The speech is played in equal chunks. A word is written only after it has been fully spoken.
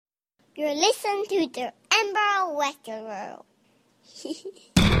You're listening to the Ember Western World.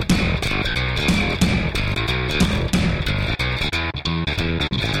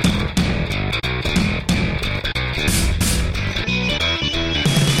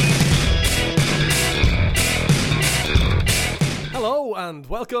 Hello and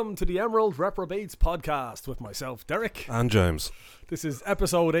welcome to the Emerald Reprobates podcast with myself, Derek. And James. This is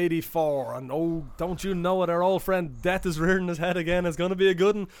episode 84, and oh, don't you know it, our old friend Death is rearing his head again. It's going to be a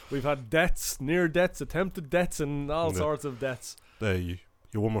good one. We've had deaths, near deaths, attempted deaths, and all sorts of deaths. Your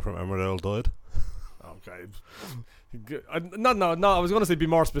woman from Emmerdale died. Okay. No, I was going to say be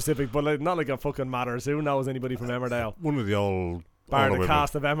more specific, but not like it fucking matters. Who knows anybody from Emmerdale? One of the old... Bar the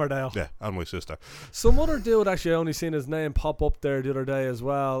cast of Emmerdale. Yeah, and my sister. Some other dude, actually, I only seen his name pop up there the other day as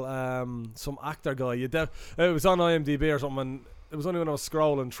well. Some actor guy. It was on IMDb or something, and it was only when I was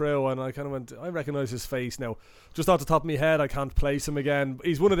scrolling through, and I kind of went, I recognise his face now. Just off the top of my head, I can't place him again.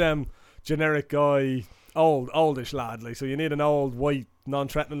 He's one of them generic guy, oldish lad. Like, so you need an old, white,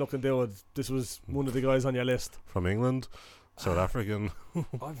 non-threatening looking dude. This was one of the guys on your list. From England. South African.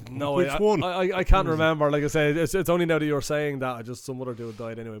 No, which one? I can't remember. Like I say, it's only now that you're saying that. Some other dude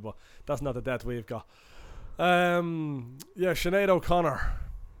died anyway, but that's not the death we've got. Sinead O'Connor,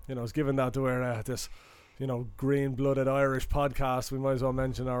 is giving that to her this, green-blooded Irish podcast. We might as well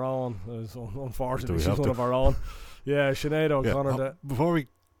mention our own. Unfortunately, she's one of our own. Yeah, Sinead O'Connor. Yeah, before we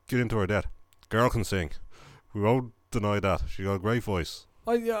get into her death, girl can sing. We won't deny that. She got a great voice.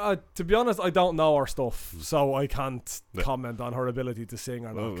 To be honest, I don't know her stuff, so I can't comment on her ability to sing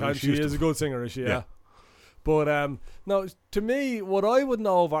or not. She is a good singer, is she? Yeah. But no, to me, what I would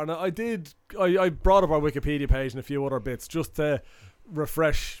know of her, and I brought up our Wikipedia page and a few other bits just to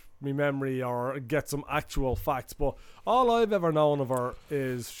refresh my memory or get some actual facts. But all I've ever known of her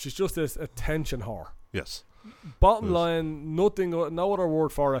is she's just this attention whore. Yes. Bottom line, no other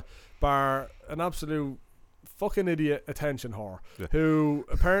word for it, bar an absolute fucking idiot attention whore, who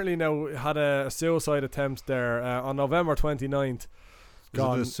apparently now had a suicide attempt there on November 29th. Is it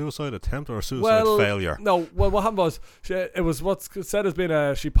a suicide attempt or a suicide failure? No, what happened was it was what's said has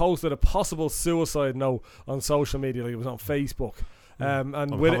been she posted a possible suicide note on social media, like it was on Facebook. And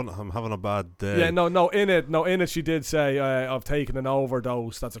I'm having a bad day. Yeah, no. In it, she did say, "I've taken an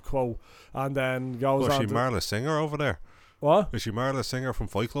overdose." That's a quote, and then goes on. Was she Marla Singer over there? What? Is she Marla Singer from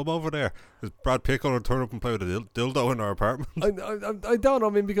Fight Club over there? Is Brad Pitt going to turn up and play with a dildo in our apartment? I don't know.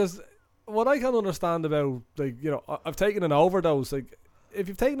 I mean, because what I can understand about, I've taken an overdose. Like, if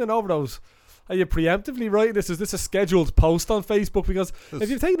you've taken an overdose, are you preemptively writing this? Is this a scheduled post on Facebook? Because if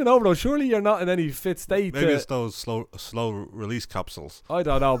you've taken an overdose, surely you're not in any fit state. Maybe it's those slow release capsules. I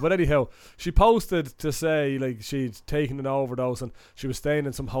don't know. But anyhow, she posted to say like she'd taken an overdose and she was staying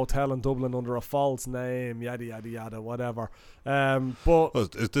in some hotel in Dublin under a false name, yada yada yada, whatever. But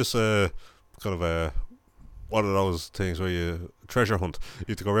is this kind of a one of those things where you treasure hunt? You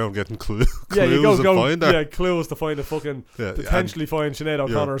have to go around getting clues you go, find her. Yeah, clues to find potentially find Sinead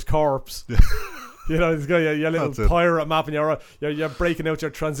O'Connor's corpse. Yeah. It's got your little pirate map, and you're breaking out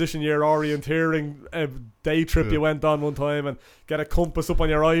your transition year orienteering day trip you went on one time, and get a compass up on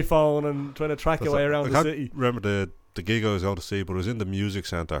your iPhone and trying to track your way around the city. Remember the gig I was out to see, but it was in the music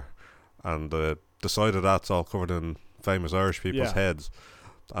centre, and the side of that's all covered in famous Irish people's heads.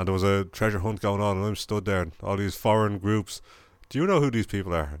 And there was a treasure hunt going on, and I'm stood there, and all these foreign groups. Do you know who these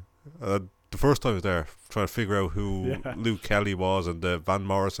people are? The first time I was there, trying to figure out who Luke Kelly was and Van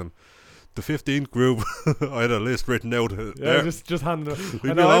Morrison. The 15th group, I had a list written out. Just handing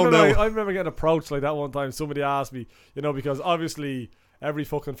it. I remember getting approached like that one time. Somebody asked me, because obviously every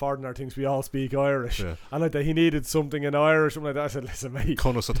fucking foreigner thinks we all speak Irish, and he needed something in Irish, something like that. I said, listen, mate,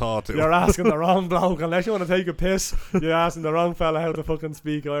 you're asking the wrong bloke. Unless you want to take a piss, you're asking the wrong fella how to fucking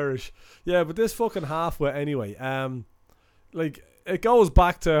speak Irish. Yeah, but this fucking halfwit anyway. It goes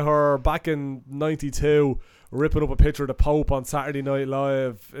back to her back in '92 ripping up a picture of the Pope on Saturday Night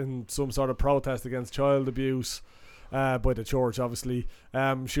Live in some sort of protest against child abuse by the church, obviously.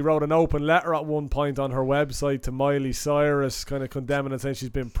 She wrote an open letter at one point on her website to Miley Cyrus, kind of condemning and saying she's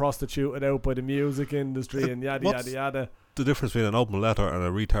been prostituted out by the music industry and yada yada yada. The difference between an open letter and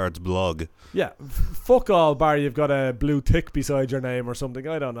a retard's blog? Yeah, fuck all, bar you've got a blue tick beside your name or something,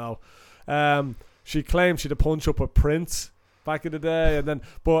 I don't know. She claimed she'd a punch up with Prince back in the day, and then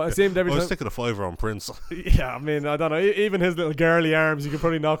but it seemed every time I was sticking a fiver on Prince. Yeah, I mean, I don't know, even his little girly arms, you could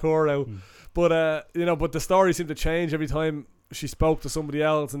probably knock her out. But but the story seemed to change every time she spoke to somebody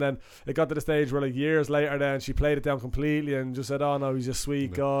else, and then it got to the stage where like years later then she played it down completely and just said, oh no, he's a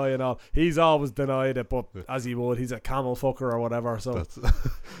sweet guy and all. He's always denied it, but as he would, he's a camel fucker or whatever. So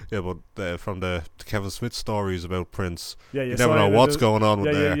yeah, but from the Kevin Smith stories about Prince, you you never know what's going on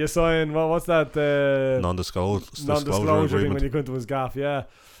with there. You sign what's that non-disclosure thing agreement when you go into his gaff.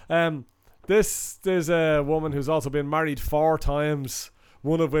 There's a woman who's also been married 4 times,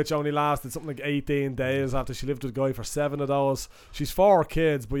 one of which only lasted something like 18 days after she lived with a guy for 7 of those. She's 4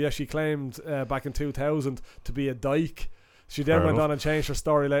 kids, but she claimed back in 2000 to be a dyke. She then went on and changed her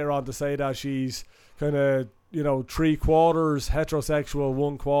story later on to say that she's kind of 3/4 heterosexual,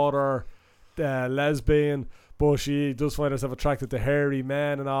 1/4 lesbian, but she does find herself attracted to hairy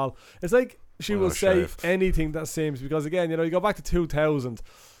men and all. It's like she will say anything that seems, because again, you go back to 2000,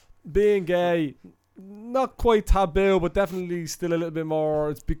 being gay, not quite taboo, but definitely still a little bit more.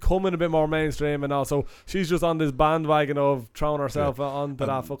 It's becoming a bit more mainstream, and also she's just on this bandwagon of throwing herself onto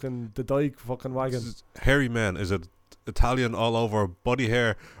that fucking the dyke fucking wagon. Hairy men, is it Italian all over body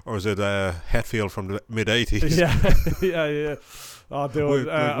hair, or is it Hetfield from the mid-80s? Yeah. Oh, dude,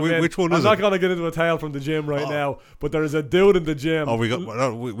 which one I'm is not going to get into a tale from the gym now, but there is a dude in the gym. Oh, we got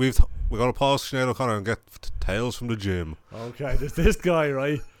to pause Sinead O'Connor and get tales from the gym. Okay, there's this guy,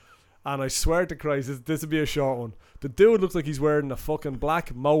 right? And I swear to Christ, this would be a short one. The dude looks like he's wearing a fucking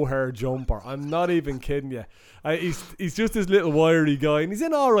black mohair jumper. I'm not even kidding you. He's just this little wiry guy, and he's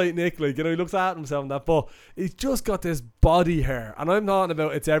in all right nick, like, he looks at himself and that, but he's just got this body hair. And I'm talking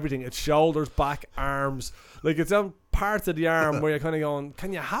about, it's everything. It's shoulders, back, arms. Like, it's on parts of the arm where you're kind of going,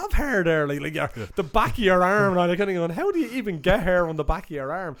 can you have hair there? Like the back of your arm, and you're kind of going, how do you even get hair on the back of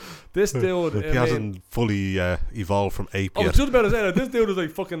your arm? This dude, he hasn't fully evolved from ape yet. I was just about to say that. This dude is like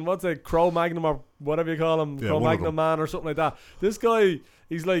fucking, what's it, Cro-Magnon or whatever you call him, Cro-Magnon man or something like that. This guy,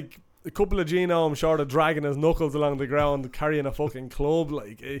 he's like a couple of genomes short of dragging his knuckles along the ground carrying a fucking club.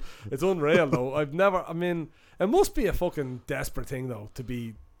 Like, it's unreal though. It must be a fucking desperate thing though to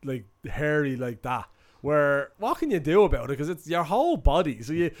be like hairy like that. Where, what can you do about it? Because it's your whole body.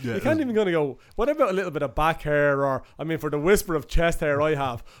 So you can't even go, what about a little bit of back hair? Or, for the whisper of chest hair I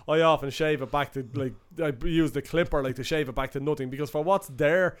often shave it back to, like, I use the clipper, like, to shave it back to nothing. Because for what's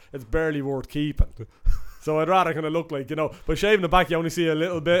there, it's barely worth keeping. So I'd rather kind of look like, by shaving the back, you only see a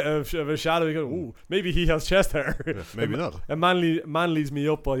little bit of a shadow. You go, ooh, maybe he has chest hair. Yeah, maybe not. And manly's me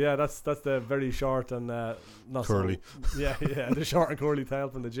up, but yeah, that's the very short and not curly. So, the short and curly tail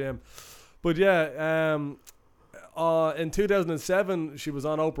from the gym. But yeah, in 2007, she was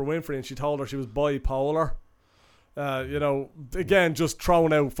on Oprah Winfrey and she told her she was bipolar. Again, just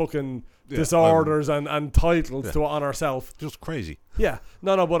throwing out fucking disorders and titles to it on herself. Just crazy. Yeah.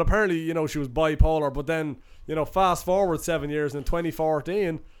 No, but apparently, she was bipolar. But then, fast forward 7 years in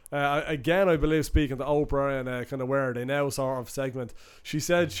 2014, again, I believe, speaking to Oprah in a kind of Where Are They Now sort of segment, she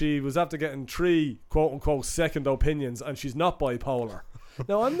said she was after getting 3 quote-unquote second opinions and she's not bipolar.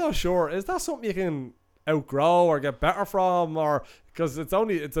 Now, I'm not sure. Is that something you can outgrow or get better from, or because it's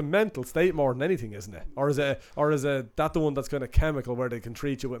a mental state more than anything, isn't it? Or is it that the one that's kind of chemical where they can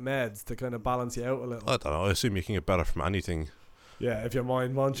treat you with meds to kind of balance you out a little? I don't know. I assume you can get better from anything. Yeah, if your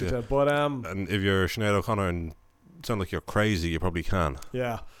mind wants you to. But and if you're Sinead O'Connor and sound like you're crazy, you probably can.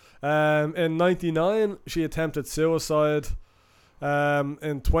 Yeah. In 1999, she attempted suicide.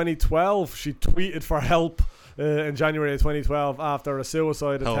 In 2012, she tweeted for help. In January of 2012 after a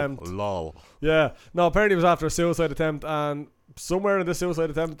suicide attempt. Lol. Yeah. No, apparently it was after a suicide attempt, and somewhere in this suicide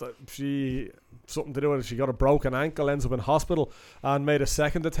attempt, something to do with it, she got a broken ankle, ends up in hospital, and made a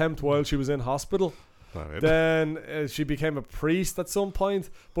second attempt while she was in hospital. Right. Then she became a priest at some point,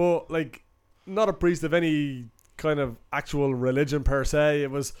 but like not a priest of any kind of actual religion per se.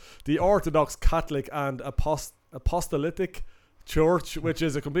 It was the Orthodox Catholic and Apostolic Church, which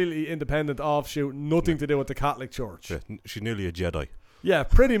is a completely independent offshoot, nothing to do with the Catholic Church. Yeah, she's nearly a Jedi. Yeah,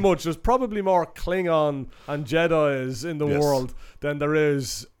 pretty much. There's probably more Klingon and Jedis in the world than there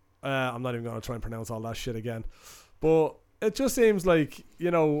is. I'm not even going to try and pronounce all that shit again. But it just seems like,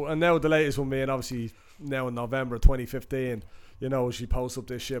 and now the latest one being obviously now in November 2015, she posts up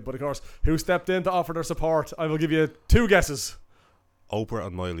this shit. But of course, who stepped in to offer their support? I will give you 2 guesses. Oprah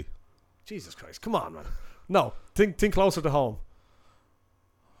and Miley. Jesus Christ, come on, man. No, think closer to home.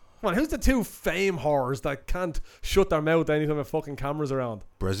 Come on, who's the 2 fame whores that can't shut their mouth anytime a fucking camera's around?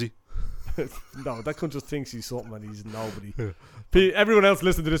 Brezzy? No, that cunt just thinks he's something and he's nobody. Everyone else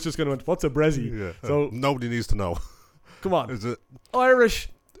listening to this just going to what's a Brezzy? Yeah. So nobody needs to know. Come on. Is it Irish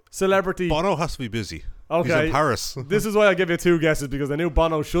celebrity? Bono has to be busy. Okay. He's in Paris. This is why I give you 2 guesses, because I knew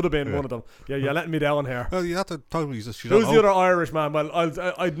Bono should have been one of them. Yeah, you're letting me down here. Well, you have to tell me. Who's the other Irish man? Well,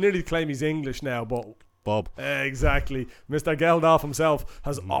 I'd nearly claim he's English now, but Bob. Exactly. Mr. Geldof himself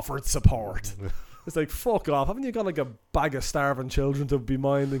has offered support. It's like, fuck off. Haven't you got like a bag of starving children to be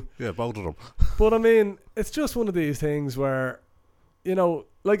minding? Yeah, both of them. But I mean, it's just one of these things where, you know,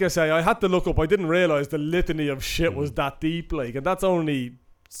 like I say, I had to look up. I didn't realise the litany of shit was that deep, like, and that's only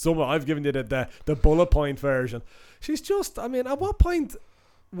some. I've given you the bullet point version. She's just, I mean, at what point,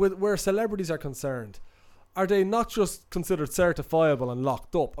 where celebrities are concerned, are they not just considered certifiable and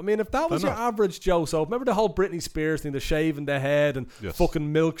locked up? I mean, if that was your average Joe Soap, remember the whole Britney Spears thing, the shaving the head and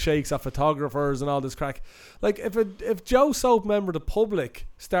fucking milkshakes at photographers and all this crack. Like, if Joe Soap member of the public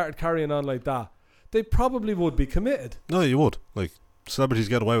started carrying on like that, they probably would be committed. No, you would. Like, celebrities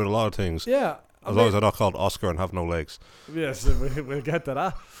get away with a lot of things. Yeah. As long as they're not called Oscar and have no legs. Yes, we'll get to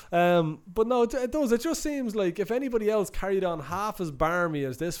that. But no, it does. It just seems like if anybody else carried on half as barmy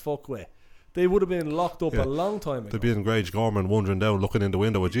as this fuckwit, they would have been locked up a long time ago. They'd be in Grange Gorman wandering down looking in the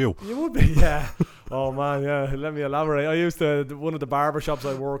window at you. You would be, yeah. Oh man, yeah. Let me elaborate. I used to, one of the barber shops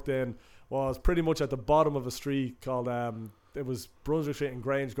I worked in was pretty much at the bottom of a street called, it was Brunswick Street and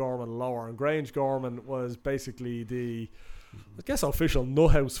Grange Gorman Lower. And Grange Gorman was basically the, I guess, official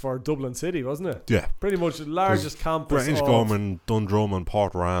nut house for Dublin City, wasn't it? Yeah. Pretty much the largest campus. Grange Gorman, Dundrum and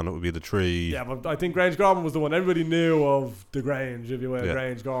Portrane, it would be the three. Yeah, but I think Grange Gorman was the one everybody knew of, the Grange, if you will,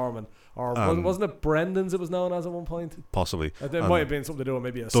 Grange Gorman. Or wasn't it Brendan's it was known as at one point? Possibly. It might have been something to do with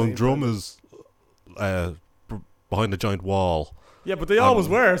maybe a Dundrum is behind the giant wall. Yeah, but they always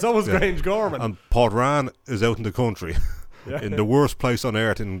were. So was Grange Gorman. And Portrane is out in the country. In the worst place on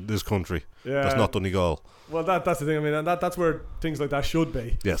earth in this country. Yeah. That's not Donegal. Well, that's the thing. I mean, and that's where things like that should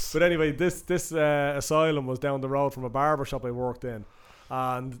be. Yes. But anyway, this asylum was down the road from a barber shop I worked in.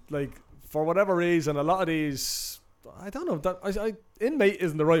 And, like, for whatever reason, a lot of these... I don't know. Inmate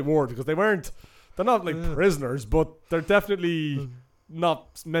isn't the right word because they're not like prisoners, but they're definitely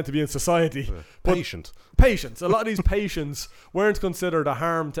not meant to be in society. Patients. A lot of these patients weren't considered a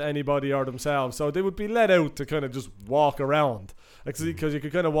harm to anybody or themselves, so they would be let out to kind of just walk around. Because you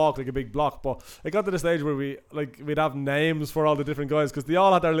could kind of walk like a big block. But it got to the stage where we'd have names for all the different guys because they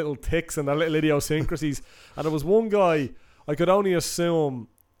all had their little tics and their little idiosyncrasies. And there was one guy I could only assume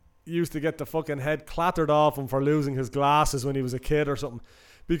used to get the fucking head clattered off him for losing his glasses when he was a kid or something,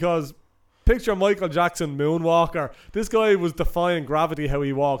 because picture Michael Jackson moonwalker. This guy was defying gravity how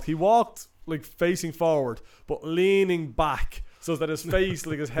he walked like facing forward but leaning back so that his face,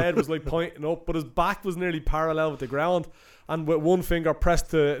 like his head was like pointing up, but his back was nearly parallel with the ground, and with one finger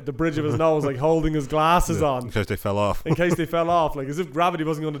pressed to the bridge of his nose, like holding his glasses on. In case they fell off. Like as if gravity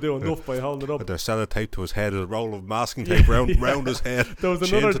wasn't going to do enough by holding it up. They're sellotaped to his head, a roll of masking tape round his head, there was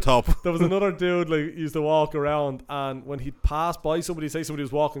chin to top. There was another dude like used to walk around, and when he'd pass by somebody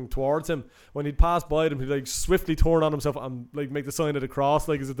was walking towards him, when he'd pass by them, he'd like swiftly turn on himself and like make the sign of the cross,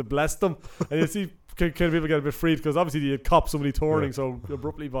 like as if to bless them. And you see kind of people get a bit freed because obviously you cop somebody turning so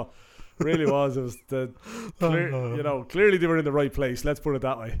abruptly, but really it was clearly they were in the right place, let's put it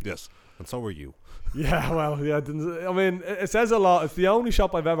that way. Yes, and so were you. Yeah, well, yeah. I mean, it says a lot. It's the only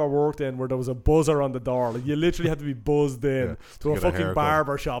shop I've ever worked in where there was a buzzer on the door. Like, you literally had to be buzzed in to a fucking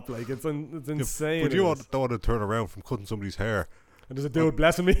barber shop. Like, it's insane. But you don't want to turn around from cutting somebody's hair. And there's a dude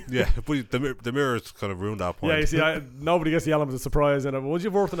blessing me. Yeah, but the mirrors kind of ruined that point. Yeah, you see, nobody gets the element of surprise in it. But once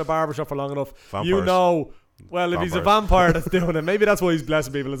you've worked in a barber shop for long enough, you know. Well, if he's a vampire that's doing it, maybe that's why he's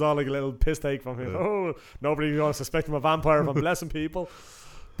blessing people. It's all like a little piss take from him. Oh, nobody's going to suspect him a vampire if I'm blessing people.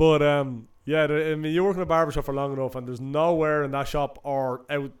 But I mean, you work in a barbershop for long enough, and there's nowhere in that shop or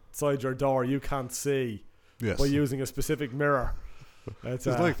outside your door you can't see by using a specific mirror. It's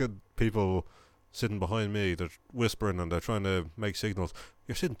like people sitting behind me, they're whispering and they're trying to make signals.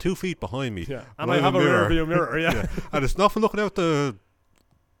 You're sitting 2 feet behind me. Yeah, and I have a rear view mirror. Yeah. And it's not for looking out the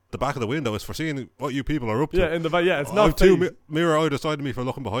back of the window, it's for seeing what you people are up to. Yeah, it's not two mirror either side of me for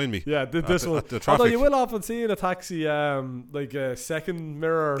looking behind me. Yeah, this one. Although you will often see in a taxi like a second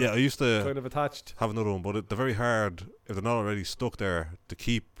mirror. Yeah, I used to kind of attached. Have another one, but they're very hard if they're not already stuck there to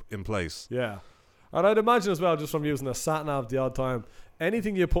keep in place. Yeah, and I'd imagine as well, just from using a sat nav the odd time,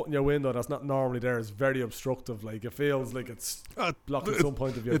 anything you put in your window that's not normally there is very obstructive. Like, it feels like it's blocking some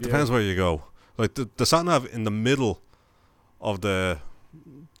point of your view. It depends where you go. Like the sat nav in the middle of the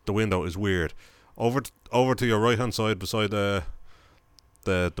window is weird. Over to your right hand side beside the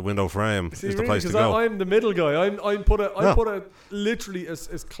window frame is the place to go. I'm the middle guy. I put it literally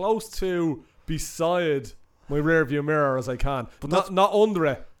as close to beside my rear view mirror as I can, but not under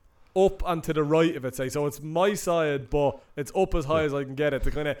it, up and to the right of it. Say, so it's my side, but it's up as high as I can get it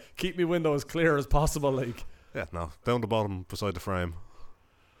to kind of keep my window as clear as possible. Like, down the bottom beside the frame.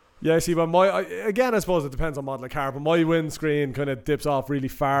 Yeah, see, but again, I suppose it depends on model of car, but my windscreen kind of dips off really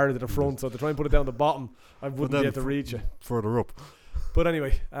far to the front, so to try and put it down the bottom, I wouldn't be able to reach it. Further up. But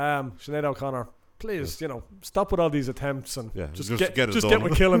anyway, Sinead O'Connor, please, stop with all these attempts and just get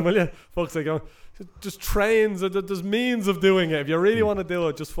with killing, will you? Fuck's sake, just trains. There's means of doing it. If you really want to do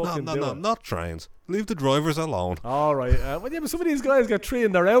it, just fucking do it. No, not trains. Leave the drivers alone. All right. But some of these guys get 3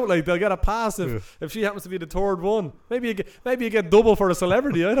 and they're out. Like they'll get a pass if she happens to be the third one. Maybe you get double for a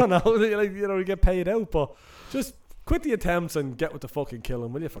celebrity. I don't know. Like, you get paid out, but just quit the attempts and get with the fucking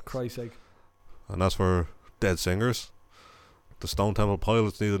killing, will you? For Christ's sake. And as for dead singers, the Stone Temple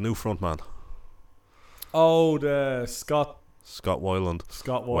Pilots need a new frontman. Oh, the Scott Weiland.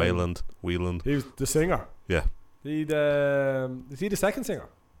 Weiland. He was the singer. Yeah. Is he the second singer?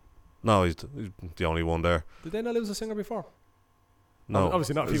 No, he's the only one there. Did they not lose a singer before? No.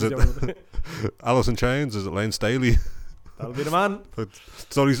 Obviously not. He was the only one. Alice in Chains? Is it Lane Staley? That'll be the man. But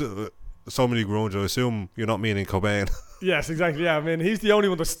so many grunge. I assume you're not meaning Cobain. Yes, exactly. Yeah, I mean, he's the only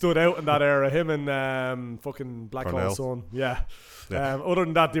one that stood out in that era. Him and fucking Black Hole Sun. Yeah. Other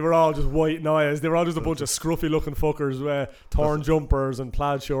than that, they were all just white noise. They were all just a bunch of scruffy looking fuckers with torn jumpers and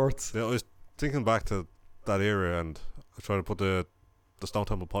plaid shorts. Yeah, I was thinking back to that era and I tried to put the Stone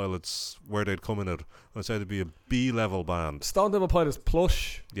Temple Pilots where they'd come in it. I'd say it'd be a B-level band. Stone Temple Pilots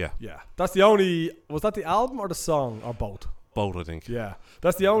Plush. Yeah. That's the only... Was that the album or the song or both? Both, I think. Yeah.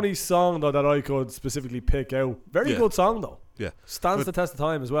 That's the only song though that I could specifically pick out. Very good song though. Yeah. Stands the test of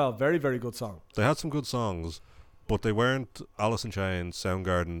time as well. Very, very good song. They had some good songs, but they weren't Alice in Chains,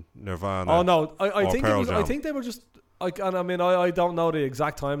 Soundgarden, Nirvana. Oh no, I think Pearl Jam. I think they were just. I don't know the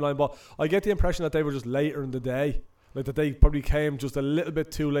exact timeline, but I get the impression that they were just later in the day, like that they probably came just a little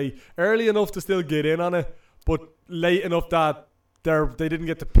bit too late, early enough to still get in on it, but late enough that they didn't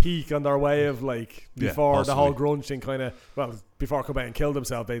get to peak on their way of like before the whole grunge thing before Cobain killed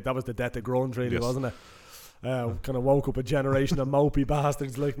himself. That was the death of grunge, really, wasn't it? Kind of woke up a generation of mopey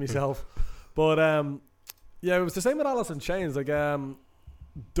bastards like myself. But it was the same with Alice in Chains. Like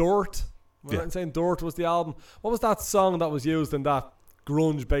Dirt. I'm saying Dirt was the album. What was that song that was used in that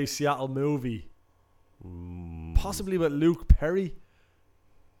grunge-based Seattle movie? Possibly with Luke Perry.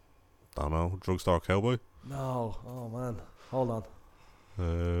 Don't know. Drugstore Cowboy. No. Oh man. Hold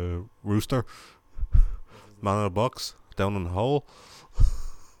on. Rooster. Man in a Box. Down in the Hole.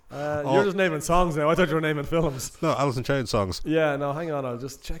 You're just naming songs now. I thought you were naming films. No, Alice in Chains songs. Yeah, no, hang on. I'll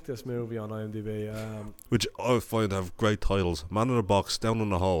just check this movie on IMDb. Which I find have great titles. Man in a Box, Down in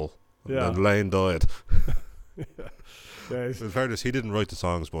the Hole. And Lane died. In fairness, he didn't write the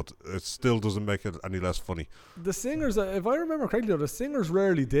songs, but it still doesn't make it any less funny. The singers, if I remember correctly, though, the singers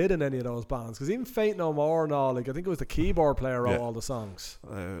rarely did in any of those bands. Because even Faint No More and all, like I think it was the keyboard player wrote all the songs.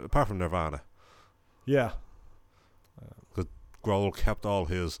 Apart from Nirvana. Yeah. Because Grohl kept all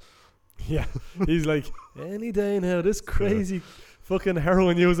his. Yeah. He's like, any day now, this crazy fucking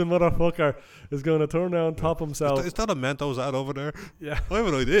heroin using motherfucker is going to turn around and top himself. Is that a Mentos ad over there? Yeah. I have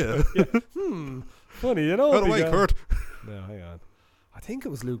an idea. Funny, you know. By the way, Kurt. No, hang on. I think it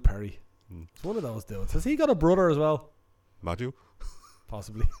was Luke Perry. It's one of those dudes. Has he got a brother as well? Matthew?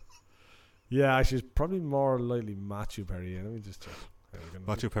 Possibly. Yeah, actually, it's probably more likely Matthew Perry. Let me just check.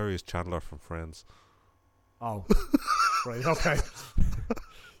 Matthew Perry is Chandler from Friends. Oh. Right, okay.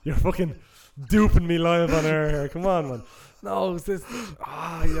 You're fucking duping me live on air here. Come on, man. No, it's this.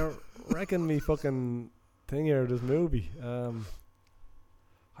 You're wrecking me fucking thing here, this movie.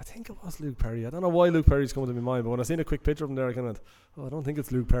 I think it was Luke Perry. I don't know why Luke Perry's coming to my mind, but when I seen a quick picture of him there, I kind of, I don't think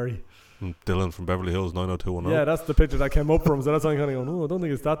it's Luke Perry. Dylan from Beverly Hills 90210. Yeah, that's the picture that came up from, so that's why I'm kind of going, I don't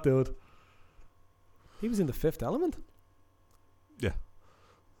think it's that dude. He was in The Fifth Element? Yeah.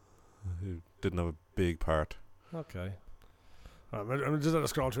 He didn't have a big part. Okay. I'm just going to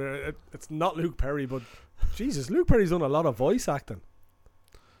scroll through it. It's not Luke Perry, but Jesus, Luke Perry's done a lot of voice acting.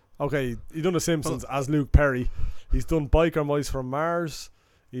 Okay, he's done The Simpsons as Luke Perry. He's done Biker Mice from Mars.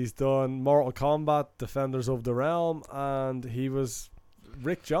 He's done Mortal Kombat, Defenders of the Realm, and he was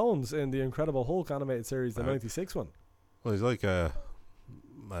Rick Jones in the Incredible Hulk animated series, the 96 one. Well, he's like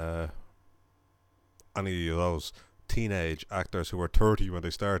any of those teenage actors who were 30 when they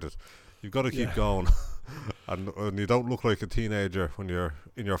started. You've got to keep going. and you don't look like a teenager when you're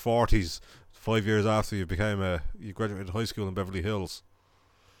in your 40s, 5 years after you graduated high school in Beverly Hills.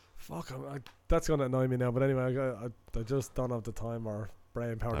 Fuck, that's going to annoy me now. But anyway, I just don't have the time or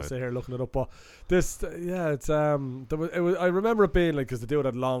brain power to sit here looking it up. But this, it's I remember it being like, because the dude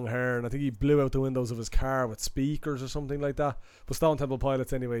had long hair, and I think he blew out the windows of his car with speakers or something like that. But Stone Temple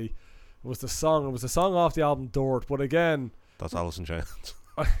Pilots, anyway, it was the song off the album Dirt. But again, that's Alice in Chains.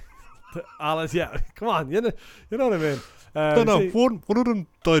 Alice, yeah, come on, you know what I mean. No, one of them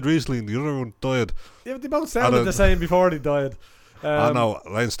died recently, and the other one died. Yeah, but they both sounded the same before they died. I know,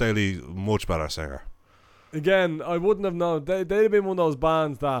 Layne Staley, much better singer. Again, I wouldn't have known. They'd have been one of those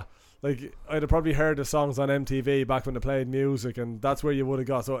bands that, like, I'd have probably heard the songs on MTV back when they played music, and that's where you would have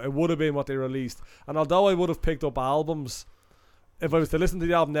got. So it would have been what they released. And although I would have picked up albums, if I was to listen to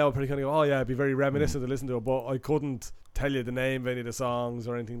the album now, I'd probably kind of go, oh yeah, it'd be very reminiscent to listen to it, but I couldn't tell you the name of any of the songs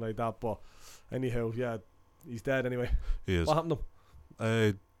or anything like that. But anyhow, yeah, he's dead anyway. He is. What happened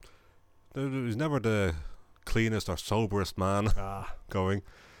to him? He's never the cleanest or soberest man going.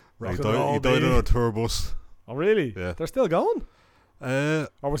 Rock He and roll, died on a tour bus. Oh really? Yeah. They're still going? Or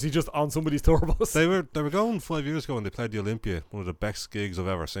was he just on somebody's tour bus? They were going 5 years ago when they played the Olympia. One of the best gigs I've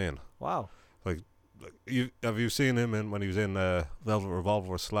ever seen. Wow. Have you seen him when he was in Velvet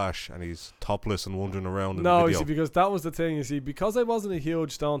Revolver Slash and he's topless and wandering around in No, the video? you see, because that was the thing. You see, because I wasn't a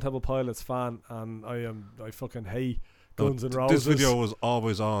huge Stone Temple Pilots fan, and I fucking hate Guns N' Roses. This video was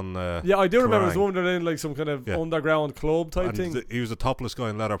always on. Yeah, I do remember. It was Kerrang. one they're in like some kind of underground club type thing. He was a topless guy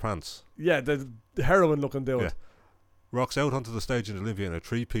in leather pants. Yeah, the heroin looking dude. Yeah. Rocks out onto the stage in Olympia in a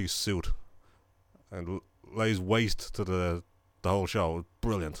 3-piece suit and lays waste to the whole show.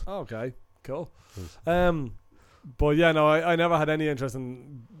 Brilliant. Okay, cool. But yeah, no, I never had any interest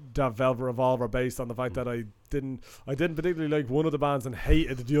in that Velvet Revolver based on the fact that I didn't particularly like one of the bands and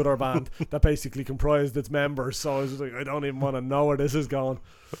hated the other band that basically comprised its members. So I was just like, I don't even want to know where this is going.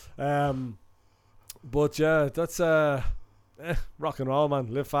 But yeah, that's rock and roll,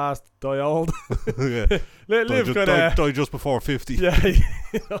 man. Live fast, die old. Yeah. Die just before 50. Yeah,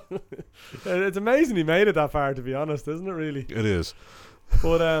 it's amazing he made it that far, to be honest, isn't it? Really, it is.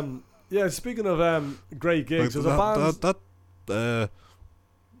 But yeah. Speaking of great gigs, there's a band.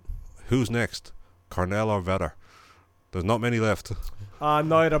 Who's next? Cornell or Vedder? There's not many left.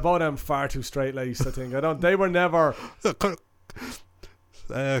 Neither. Both of them far too straight laced. I think. They were never.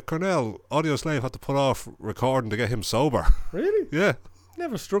 Cornell, Audio Slave had to put off recording to get him sober. Really? Yeah.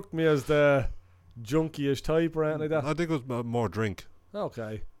 Never struck me as the junkie-ish type or anything like that. I think it was more drink.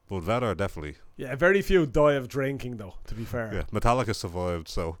 Okay. But Vedder definitely. Yeah, very few die of drinking though, to be fair. Yeah, Metallica survived,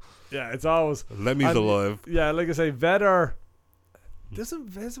 so. Yeah, it's always. Lemmy's alive. Yeah, like I say, Vedder. Hasn't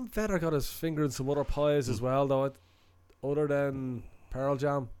Vedder got his finger in some other pies as well, though, other than Pearl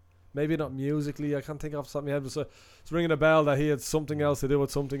Jam? Maybe not musically, I can't think off the top of my head, but it's ringing a bell that he had something else to do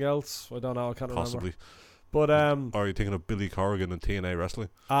with something else. I don't know, I can't Possibly. Remember. But are you thinking of Billy Corrigan in TNA Wrestling?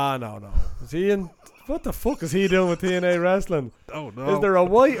 No. Is he in? What the fuck is he doing with TNA Wrestling? Oh no. Is there a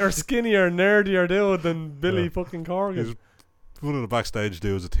whiter, skinnier, nerdier dude than Billy fucking Corrigan? He's one of the backstage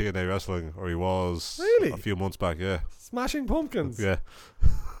dudes at TNA Wrestling, or he was really? A few months back, yeah. Smashing Pumpkins. Yeah.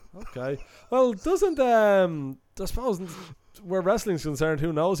 Okay. Well, doesn't I suppose where wrestling's concerned,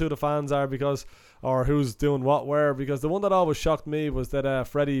 who knows who the fans are or who's doing what where, because the one that always shocked me was that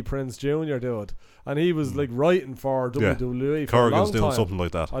Freddie Prinze Jr. dude, and he was like writing for WWE for Corrigan's a long time. doing something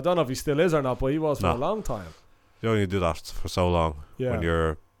like that. I don't know if he still is or not, but he was for a long time. You only do that for so long when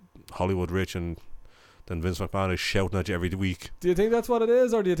you're Hollywood rich, and then Vince McMahon is shouting at you every week. Do you think that's what it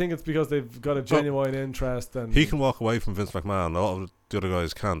is, or do you think it's because they've got a genuine interest? And he can walk away from Vince McMahon. A lot of the other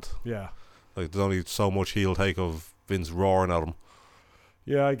guys can't. Yeah. Like, there's only so much he'll take of Vince roaring at him.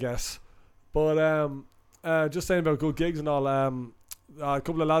 Yeah, I guess. But just saying about good gigs and all, a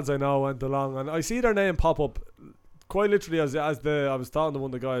couple of lads I know went along, and I see their name pop up quite literally as I was talking to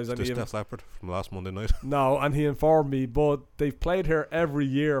one of the guys. Is Def Leppard from last Monday night? No, and he informed me, but they've played here every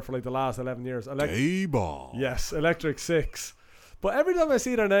year for like the last 11 years. Gay-ball. Yes, Electric Six. But every time I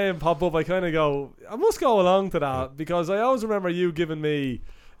see their name pop up, I kind of go, I must go along to that, because I always remember you giving me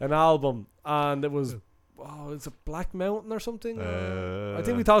an album, and it was it's a Black Mountain or something. I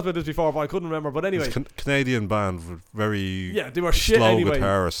think we talked about this before, but I couldn't remember. But anyway, Canadian band with very they were shit slow anyway.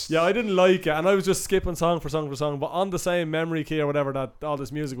 guitarists. Yeah, I didn't like it, and I was just skipping song for song for song. But on the same memory key or whatever that all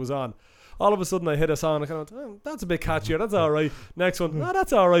this music was on, all of a sudden I hit a song and I kind of went, that's a bit catchier, that's alright. Next one,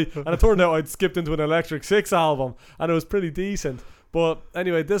 that's alright. And it turned out I'd skipped into an Electric Six album, and it was pretty decent. But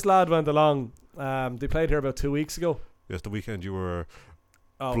anyway, this lad went along. They played here about 2 weeks ago. Yes, the weekend you were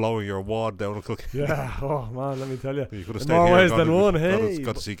blowing your wad down a cookie. Yeah, oh man, let me tell you. You could have stayed more here ways than one. Hey,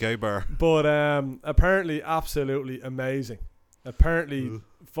 got to see Gay Bar. But apparently, absolutely amazing. Apparently,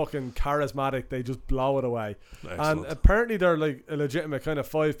 fucking charismatic. They just blow it away. Excellent. And apparently, they're like a legitimate kind of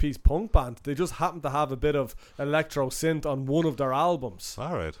 5-piece punk band. They just happen to have a bit of electro synth on one of their albums.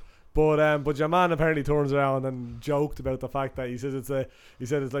 All right. But your man apparently turns around and joked about the fact that he said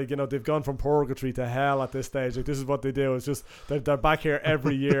it's like, you know, they've gone from purgatory to hell at this stage. Like, this is what they do. It's just they're back here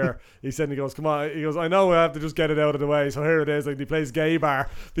every year. He said, and he goes, come on. He goes, I know we have to just get it out of the way. So here it is. Like, he plays Gay Bar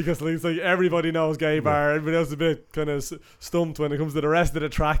because it's like everybody knows Gay Bar. Everybody else is a bit kind of stumped when it comes to the rest of the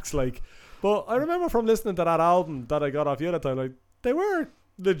tracks. Like, but I remember from listening to that album that I got off the other time, like, they were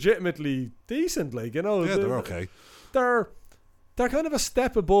legitimately decent. Like, you know, yeah, they were okay. They're kind of a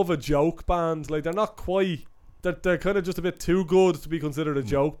step above a joke band. Like, they're not quite. They're kind of just a bit too good to be considered a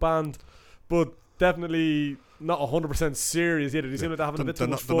joke band, but definitely not 100% serious either. They seem like they're having a bit too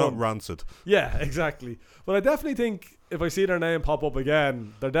much fun. They're not rancid. Yeah, exactly. But I definitely think if I see their name pop up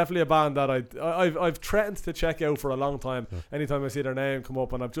again, they're definitely a band that I've threatened to check out for a long time. Yeah. Anytime I see their name come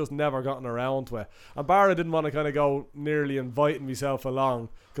up, and I've just never gotten around to it. And Barra didn't want to kind of go nearly inviting myself along,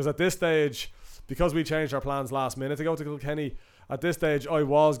 because at this stage, because we changed our plans last minute to go to Kilkenny, at this stage I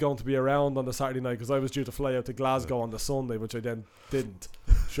was going to be around on the Saturday night because I was due to fly out to Glasgow on the Sunday, which I then didn't.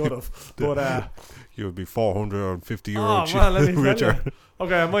 Should have. But you would be 450 euro. Oh man, let me tell you.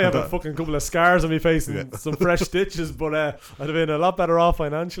 Okay, I might have a fucking couple of scars on my face and some fresh stitches, but I'd have been a lot better off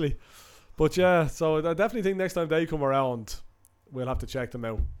financially. But yeah, so I definitely think next time they come around, we'll have to check them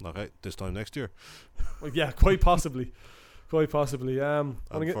out. Okay, this time next year. Well, yeah, quite possibly. Quite possibly. And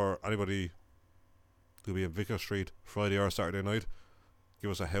for anybody who'll be at Vicar Street Friday or Saturday night, give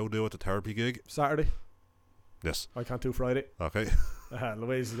us a how do at the therapy gig. Saturday? Yes. I can't do Friday. Okay.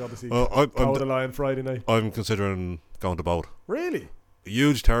 Louise has got to see I'm Friday night. I'm considering going to both. Really? A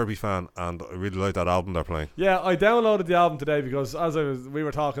huge therapy fan, and I really like that album they're playing. Yeah, I downloaded the album today because we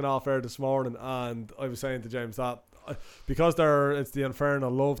were talking off air this morning, and I was saying to James that because it's the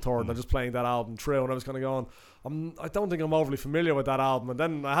Infernal Love Tour, they're just playing that album through, and I was kind of going, I don't think I'm overly familiar with that album, and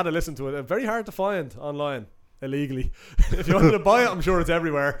then I had to listen to it. It's very hard to find online illegally. If you wanted to buy it, I'm sure it's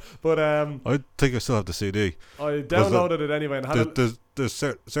everywhere. But I think I still have the CD. I downloaded it anyway, and had there's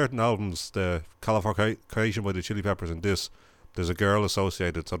certain albums, the Californication by the Chili Peppers, and this. There's a girl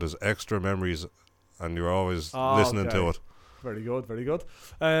associated, so there's extra memories, and you're always listening to it. Very good, very good.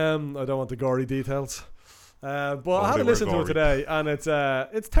 I don't want the gory details, but I had to listen to it today, and it's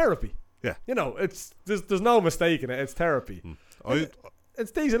therapy. Yeah, you know, there's no mistake in it. It's therapy.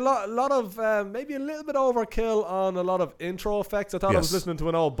 It's decent. A lot of maybe a little bit overkill on a lot of intro effects. I thought I was listening to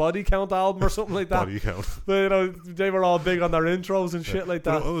an old Body Count album or something like that. Body Count. But, you know, they were all big on their intros and shit like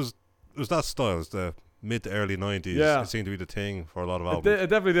that. It was that style. It was the mid to early 90s. It seemed to be the thing for a lot of albums. It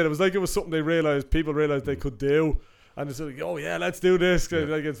definitely did. It was like it was something people realised they could do, and it's like, oh yeah, let's do this.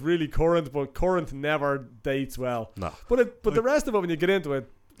 Like, it's really current, but current never dates well. No, but the rest of it, when you get into it,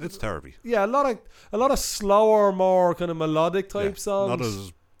 it's therapy. Yeah, a lot of slower, more kind of melodic type songs. Not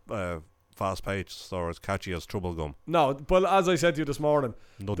as fast paced or as catchy as Trouble Gum. No, but as I said to you this morning,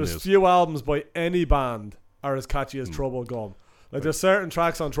 there's is. Few albums by any band are as catchy as Trouble Gum. Like, there's certain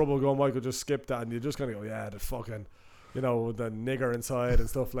tracks on Trouble Gum I could just skip that, and you just kind of go, yeah, the fucking, you know, the nigger inside and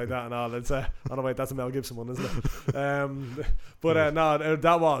stuff like that and all. It's oh no, wait, that's a Mel Gibson one, isn't it?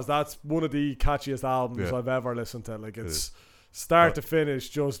 That's one of the catchiest albums I've ever listened to. Like, it's start to finish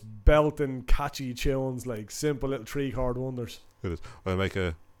just belting catchy tunes, like simple little 3-chord wonders. It is. I'll make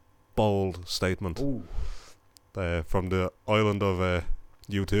a bold statement. From the island of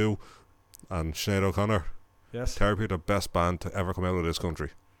U2 and Sinead O'Connor. Yes. Therapy are the best band to ever come out of this country.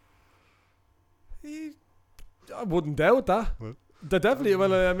 I wouldn't doubt that. They're definitely,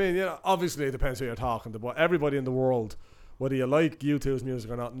 well, I mean, you know, obviously it depends who you're talking to, but everybody in the world, whether you like U2's music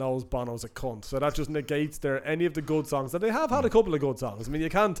or not, knows Bono's a cunt. So that just negates any of the good songs. And they have had a couple of good songs. I mean, you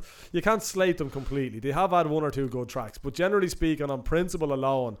can't slate them completely. They have had 1 or 2 good tracks, but generally speaking, on principle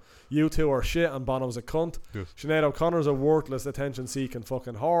alone, U2 are shit and Bono's a cunt. Yes. Sinead O'Connor's a worthless, attention-seeking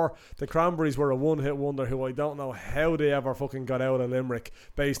fucking whore. The Cranberries were a one-hit wonder who I don't know how they ever fucking got out of Limerick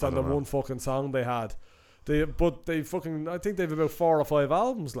based on the one fucking song they had. I think they've about 4 or 5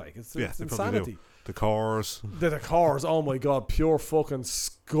 albums. Like, it's insanity. The Cars. The Cars, oh my god, pure fucking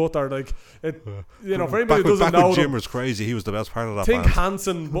scutter. Like, it, you know, for anybody who doesn't know, Jim them, was crazy. He was the best part of that Think band.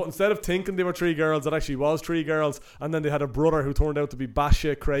 Hanson, but instead of thinking they were 3 girls, it actually was 3 girls, and then they had a brother who turned out to be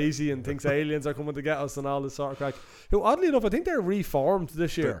batshit crazy and thinks aliens are coming to get us and all this sort of crack. Who, oddly enough, I think they're reformed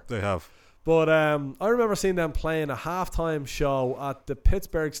this year. They have. But I remember seeing them playing a halftime show at the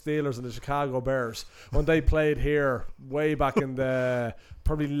Pittsburgh Steelers and the Chicago Bears when they played here way back in the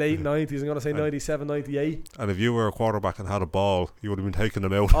probably late 90s. I'm going to say 97, 98. And if you were a quarterback and had a ball, you would have been taking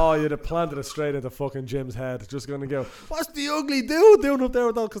them out. Oh, you'd have planted it straight into fucking Jim's head. Just going to go, what's the ugly dude doing up there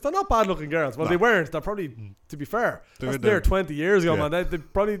with that? Because they're not bad looking girls. Well, they weren't. They're probably, to be fair, that's there 20 years ago, man. They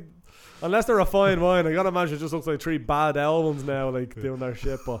probably... Unless they're a fine wine, I gotta imagine it just looks like 3 bad albums now, like doing their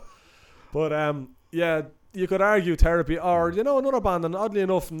shit. But But yeah, you could argue Therapy, or another band, and oddly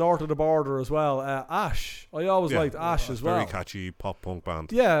enough, north of the border as well, Ash. I always liked Ash as well. Very catchy pop punk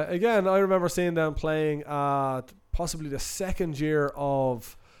band. Yeah, again, I remember seeing them playing at possibly the second year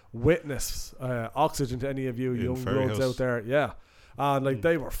of Witness, Oxygen to any of you young bloods out there. Yeah. And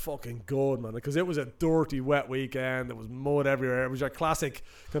they were fucking good, man, because it was a dirty, wet weekend. There was mud everywhere. It was your classic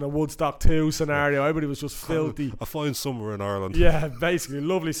kind of Woodstock 2 scenario. Everybody was just filthy. A fine summer in Ireland. Yeah, basically,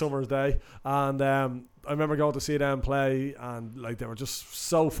 lovely summer's day. And I remember going to see them play, and they were just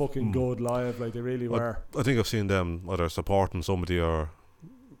so fucking good live. They really were. I think I've seen them either supporting somebody or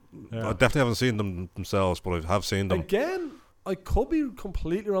I definitely haven't seen them themselves, but I have seen them. Again, I could be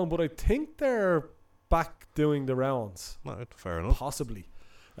completely wrong, but I think they're back doing the rounds. Right, fair enough. Possibly.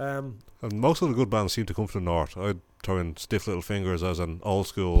 And most of the good bands seem to come from the north. I'd throw in Stiff Little Fingers as an old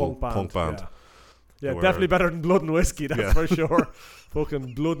school punk band. Yeah, definitely better than Blood and Whiskey, that's for sure.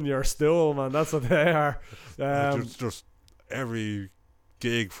 Fucking blood in your stool, man. That's what they are. Just every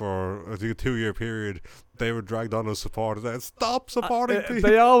gig for I think a 2-year period, they were dragged on as supporters. They stop supporting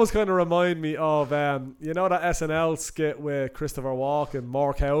people. They always kind of remind me of that SNL skit with Christopher Walken,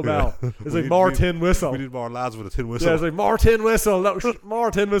 more cowbell. It's more tin whistle. We need more lads with a tin whistle. Yeah, it's more tin whistle.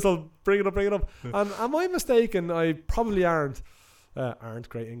 More tin whistle. Bring it up. Yeah. And am I mistaken? I probably aren't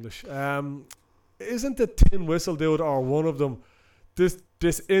great English. Isn't the tin whistle dude or one of them this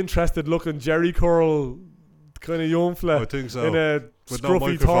disinterested looking Jerry Curl kind of young fella? I think so. In a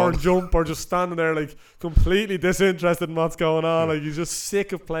scruffy torn jumper, just standing there completely disinterested in what's going on. He's just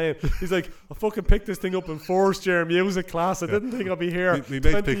sick of playing. He's like, I fucking picked this thing up in first year music class. I didn't think I'd be here. We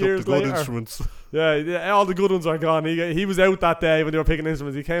may pick up the good instruments. Yeah, all the good ones are gone. He was out that day when they were picking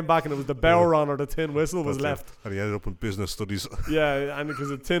instruments. He came back and it was the Bowron or the tin whistle was left. And he ended up in business studies. Yeah, and because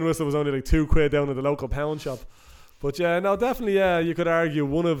the tin whistle was only £2 down at the local pound shop. But yeah, no, definitely, you could argue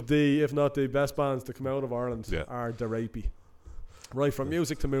one of the, if not the best bands to come out of Ireland are The Rapey. Right, from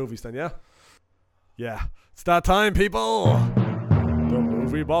music to movies then, yeah? Yeah. It's that time, people! The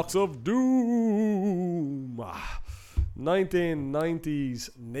movie box of doom!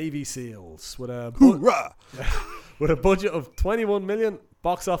 1990s Navy SEALs with a budget of 21 million,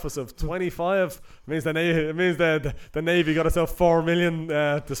 box office of 25. It means the Navy got itself 4 million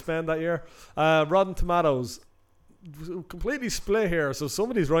to spend that year. Rotten Tomatoes, completely split here, so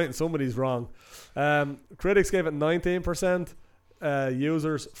somebody's right and somebody's wrong. Critics gave it 19%,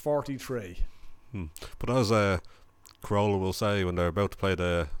 users 43. But as Carolla will say when they're about to play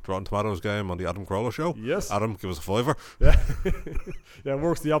the Rotten Tomatoes game on the Adam Carolla show, yes, Adam, give us a $5. Yeah, it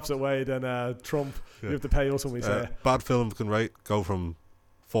works the opposite way than Trump. You have to pay us when we say it. Bad film can go from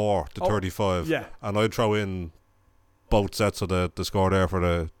 4 to 35. Yeah, and I'd throw in both sets of the score there for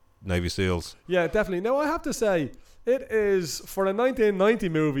the Navy SEALs. Yeah, definitely. Now I have to say, it is, for a 1990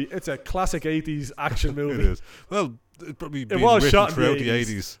 movie, it's a classic 80s action movie. It is. Well, it probably was shot throughout the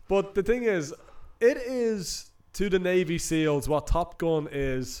 80s. But the thing is, it is to the Navy SEALs what Top Gun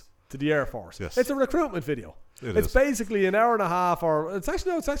is to the Air Force. Yes. It's a recruitment video. It's basically an hour and a half, or it's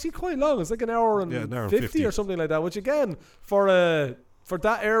actually quite long. It's like an hour and 50 or something like that, which again, for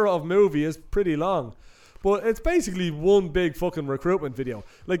that era of movie is pretty long. But it's basically one big fucking recruitment video.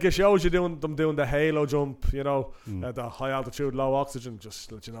 It shows you them doing the halo jump, at the high altitude, low oxygen. Just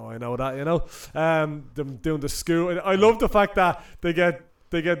to let you know, I know that, them doing the scoot. I love the fact that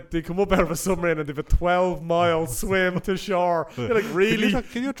they come up out of a submarine and they have a 12-mile swim to shore. You're like, really?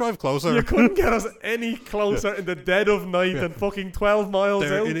 Can you drive closer? You couldn't get us any closer in the dead of night than fucking 12 miles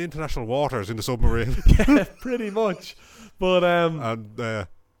They're out. in international waters in the submarine. Yeah, pretty much. But it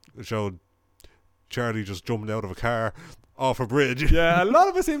showed Charlie just jumping out of a car off a bridge. Yeah, a lot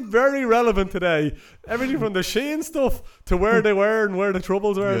of it seemed very relevant today. Everything from the Sheen stuff to where they were and where the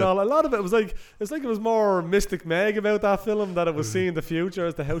troubles were and all. A lot of it was it was more Mystic Meg about that film, that it was seeing the future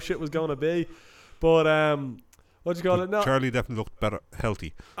as to how shit was going to be. But what do you call it? No, Charlie definitely looked better,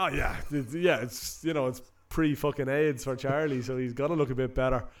 healthy. Oh yeah, it's it's pre fucking AIDS for Charlie, so he's got to look a bit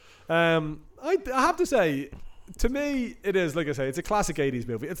better. I have to say, to me, it is, like I say, it's a classic 80s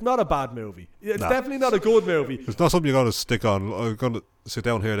movie. It's not a bad movie. It's definitely not a good movie. It's not something you're going to stick on. I'm going to sit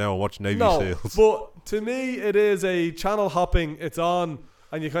down here now and watch Navy SEALs. But to me, it is a channel hopping. It's on,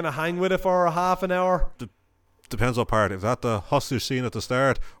 and you kind of hang with it for a half an hour. Depends what part. If that the hostage scene at the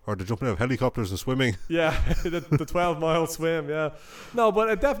start, or the jumping out of helicopters and swimming. Yeah, the 12-mile swim, yeah. No, but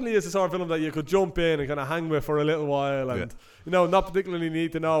it definitely is a sort of film that you could jump in and kind of hang with for a little while, and not particularly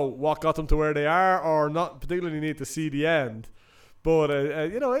need to know what got them to where they are, or not particularly need to see the end. But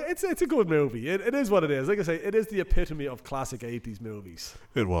it's a good movie. It is what it is. Like I say, it is the epitome of classic 80s movies.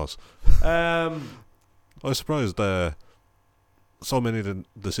 It was. I was surprised. so many of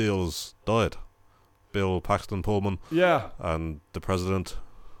the SEALs died. Bill Paxton Pullman. Yeah. And the president,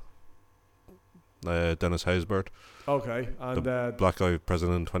 Dennis Haysbert. Okay. And the black guy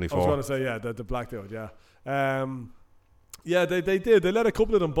president in 24. I was going to say, yeah, the black dude, yeah. Yeah, they did. They let a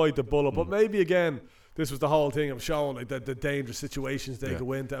couple of them bite the bullet, but maybe again, this was the whole thing of showing like the dangerous situations they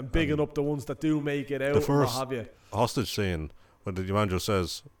go into and bigging up the ones that do make it out. The first what have you. hostage scene when the Jumanji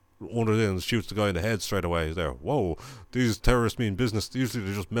says one of them shoots the guy in the head straight away. He's there. Whoa, these terrorists mean business. Usually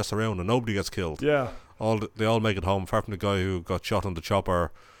they just mess around and nobody gets killed. Yeah, they all make it home, apart from the guy who got shot on the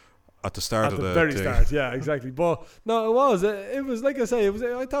chopper at the start of the very thing. start. Yeah, exactly. But no, it was like I say.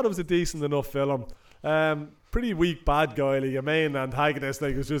 I thought it was a decent enough film. Pretty weak bad guy, like your main antagonist,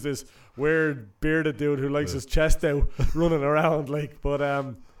 like it was just this weird bearded dude who likes his chest out running around, like. But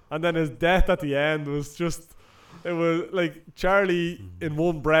and then his death at the end was just, it was like Charlie in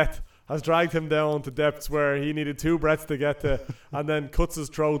one breath has dragged him down to depths where he needed 2 breaths to get to, and then cuts his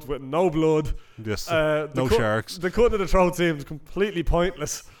throat with no blood. Yes, no sharks. The cut of the throat seems completely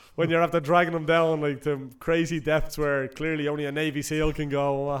pointless when you're after dragging him down like to crazy depths where clearly only a Navy SEAL can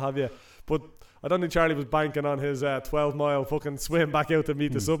go and what have you. But I don't think Charlie was banking on his 12-mile fucking swim back out to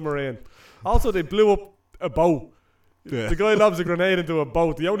meet the submarine. Also, they blew up a boat. Yeah. The guy lobs a grenade into a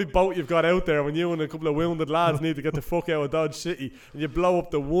boat. The only boat you've got out there when you and a couple of wounded lads need to get the fuck out of Dodge City, and you blow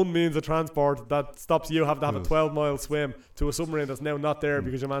up the one means of transport that stops you having to have a 12-mile swim to a submarine that's now not there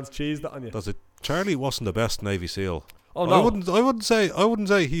because your man's cheesed it on you. Does it? Charlie wasn't the best Navy SEAL. Oh no, I wouldn't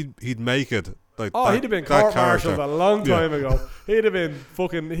say he'd make it. Like he'd have been court-martialed a long time ago. He'd have been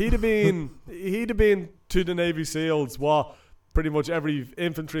to the Navy SEALs what pretty much every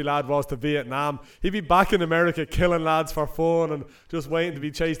infantry lad was to Vietnam. He'd be back in America killing lads for fun and just waiting to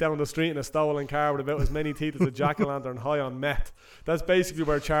be chased down the street in a stolen car with about as many teeth as a jack-o'-lantern high on meth. That's basically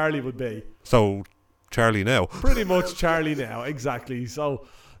where Charlie would be. So, Charlie now. Pretty much Charlie now, exactly. So,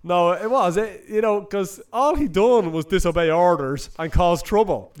 no, because all he done was disobey orders and cause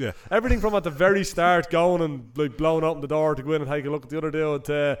trouble. Yeah. Everything from at the very start going and like blowing open the door to go in and take a look at the other dude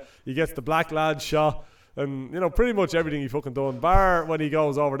to he gets the black lad shot. And, pretty much everything he fucking done, bar when he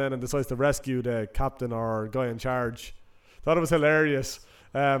goes over then and decides to rescue the captain or guy in charge. Thought it was hilarious.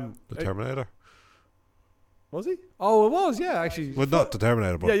 The Terminator? Was he? Oh, it was, yeah, actually. Well, not the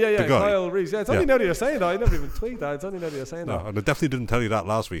Terminator, but yeah, the guy. Kyle Reese. Yeah, it's only now that you're saying that. I never even tweeted that. It's only now that you're saying that. No, and I definitely didn't tell you that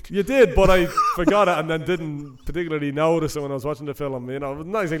last week. You did, but I forgot it and then didn't particularly notice it when I was watching the film. It was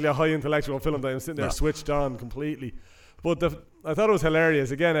not exactly a high intellectual film that I'm sitting there switched on completely. But I thought it was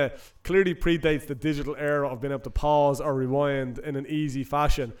hilarious. Again, it clearly predates the digital era of being able to pause or rewind in an easy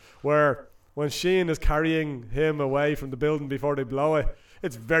fashion, where when Sheen is carrying him away from the building before they blow it,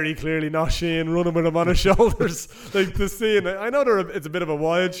 it's very clearly not Sheen running with him on his shoulders. Like the scene, I know it's a bit of a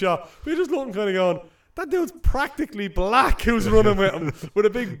wide shot, but you're just looking kind of going, that dude's practically black who's running with him with a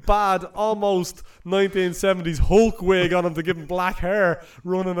big bad almost 1970s Hulk wig on him to give him black hair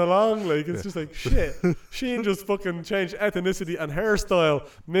running along. Like it's just like shit. Sheen just fucking changed ethnicity and hairstyle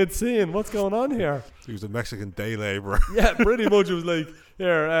mid-scene. What's going on here? He was a Mexican day labourer. Yeah, pretty much. It was like,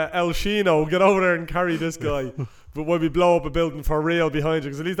 here, El Chino, get over there and carry this guy. But when we blow up a building for real behind you,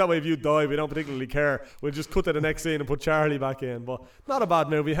 because at least that way if you die, we don't particularly care. We'll just cut to the next scene and put Charlie back in. But not a bad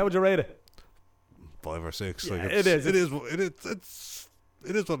movie. How would you rate it? 5 or 6. Yeah, like it is what it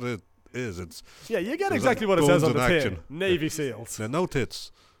is. It's you get exactly what it says on the tin. Yeah. Navy SEALs. Yeah, no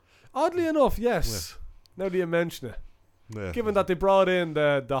tits. Oddly enough, yes. Yeah. Now that you mention it. Yeah. Given that they brought in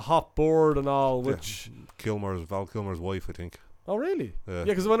the hot board and all, which Val Kilmer's wife, I think. Oh really? Yeah.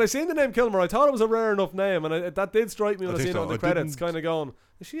 Because when I seen the name Kilmer, I thought it was a rare enough name, and that did strike me when I seen it on the credits, kind of going,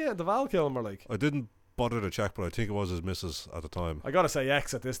 is she the Val Kilmer like? I didn't bother to check, but I think it was his missus at the time. I gotta say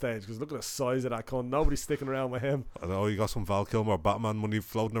X at this stage because look at the size of that cunt. Nobody's sticking around with him. I know you got some Val Kilmer Batman money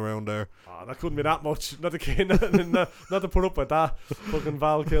floating around there. Oh, that couldn't be that much. Not to put up with that. Fucking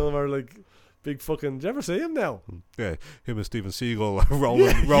Val Kilmer, like big fucking. Did you ever see him now? Yeah, him and Steven Seagal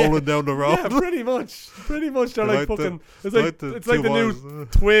rolling down the road. Yeah, pretty much. They're like fucking. It's like the boys. new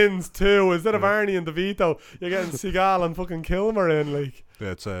Twins too. Instead of Arnie and DeVito, you're getting Seagal and fucking Kilmer in like.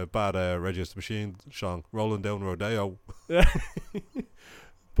 Yeah, it's a bad Regis the Machine song, rolling down Rodeo. Yeah.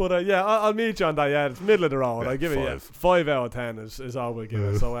 But I'll meet you on that. Yeah, it's middle of the road. I give it 5 out of 10 is all we'll give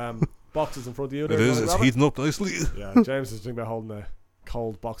it. So boxes in front of you. It is. It's heating up nicely. Yeah, James is thinking about holding a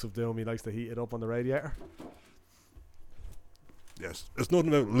cold box of Doom. He likes to heat it up on the radiator. Yes, it's nothing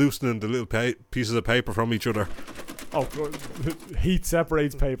about loosening the little pieces of paper from each other. Oh, heat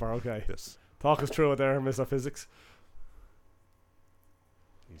separates paper. Okay. Yes. Talk us through it there, Mr. Physics.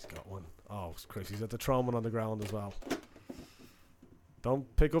 He's got one. Oh, Chris, he's at the throw one on the ground as well.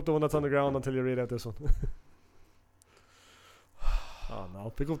 Don't pick up the one that's on the ground until you read out this one. don't know.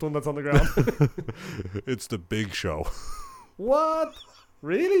 Pick up the one that's on the ground. It's The Big Show. What?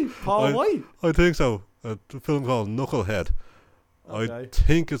 Really? Paul White? I think so. A film called Knucklehead. Okay. I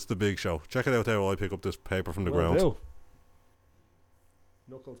think it's The Big Show. Check it out there while I pick up this paper from the ground. Do.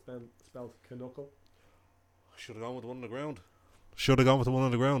 Knuckle spelled knuckle. Should have gone with the one on the ground. Should have gone with the one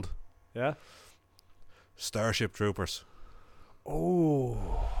on the ground. Yeah. Starship Troopers.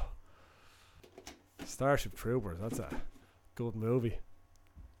 Oh. Starship Troopers. That's a good movie.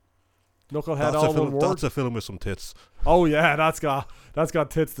 Knucklehead, all one word. That's a film with some tits. Oh yeah, that's got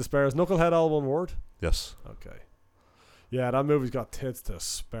tits to spare. Is Knucklehead all one word? Yes. Okay. Yeah, that movie's got tits to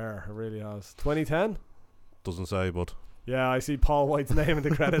spare. It really has. 2010? Doesn't say, but yeah, I see Paul White's name in the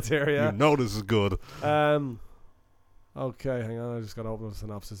credits here. Yeah. You know this is good. Okay, hang on. I just got to open up the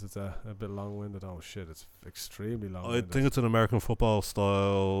synopsis. It's a bit long-winded. Oh shit, it's extremely long-winded. I think it's an American football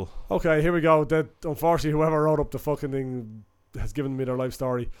style. Okay, here we go. Unfortunately, whoever wrote up the fucking thing has given me their life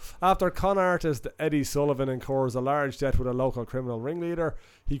story. After con artist Eddie Sullivan incurs a large debt with a local criminal ringleader,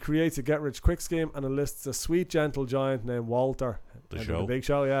 he creates a get-rich-quick scheme and enlists a sweet, gentle giant named Walter, The Big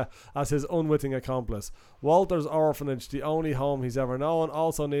Show, yeah, as his unwitting accomplice. Walter's orphanage, the only home he's ever known,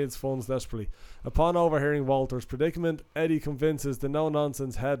 also needs funds desperately. Upon overhearing Walter's predicament, Eddie convinces the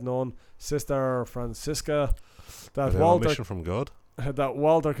no-nonsense head nun, Sister Francisca, that mission from God? That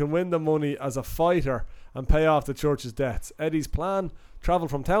Walter can win the money as a fighter and pay off the church's debts. Eddie's plan: travel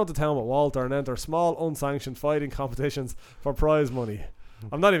from town to town with Walter and enter small unsanctioned fighting competitions for prize money.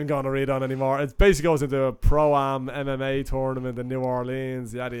 I'm not even going to read on anymore. It basically goes into a Pro-Am MMA tournament in New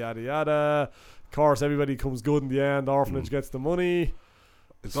Orleans, yada yada yada. Of course, everybody comes good in the end. The orphanage gets the money.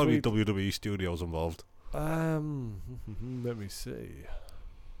 It's got to be WWE Studios involved. Let me see.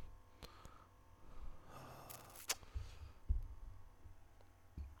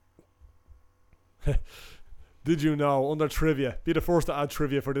 Did you know, under trivia, be the first to add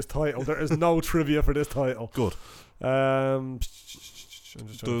trivia for this title. There is no trivia for this title. Good. I'm just trying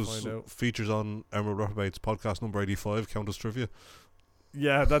to find out. Features on Emerald Reprobate's podcast number 85 count as trivia?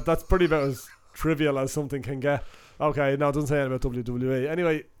 Yeah, that's pretty about as trivial as something can get. Okay, no, it doesn't say anything about WWE.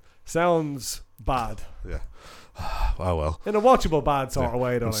 Anyway, sounds bad. Yeah. Oh well. In a watchable bad sort of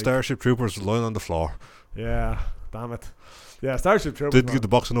way, though. And Starship Troopers lying on the floor. Yeah, damn it. Yeah, Starship Troopers. Didn't give the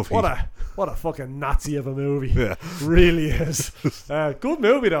box enough heat. What a fucking Nazi of a movie. Yeah. Really is. Good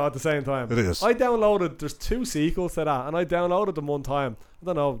movie though at the same time. It is. There's 2 sequels to that, and I downloaded them one time. I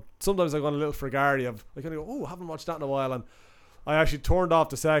don't know, sometimes I go on a little frigari of, I kind of go, haven't watched that in a while, and I actually turned off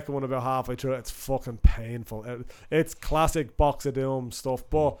the second one about halfway through. It's fucking painful. It's classic Box of Doom stuff,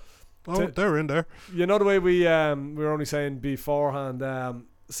 but they're in there. You know the way we were only saying beforehand,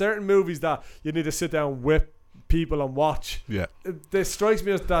 certain movies that you need to sit down with people and watch. Yeah. This strikes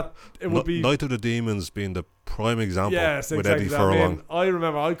me as that it would be Night of the Demons being the prime example. Yes, with exactly. Eddie Furlong. I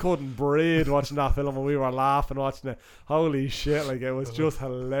remember I couldn't breathe watching that film and we were laughing watching it. Holy shit, like it was just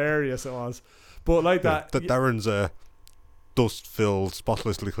hilarious it was. But like that Darren's dust-filled,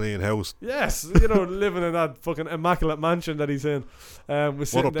 spotlessly clean house. Yes, living in that fucking immaculate mansion that he's in.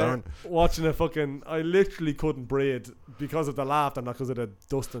 Was sitting there Darren? watching a fucking. I literally couldn't breathe because of the laughter, not because of the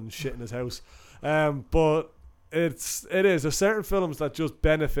dust and shit in his house. But it is. There's certain films that just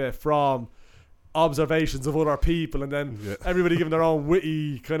benefit from observations of other people, and then everybody giving their own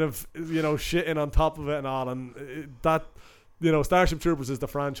witty kind of shitting on top of it and all. And that Starship Troopers is the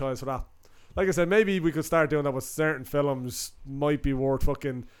franchise for that. Like I said, maybe we could start doing that with certain films. Might be worth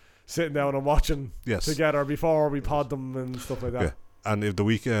fucking sitting down and watching together before we pod them and stuff like that. Yeah. And if the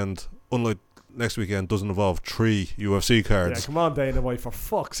weekend, unlike next weekend, doesn't involve 3 UFC cards. Yeah, come on, Dana White, for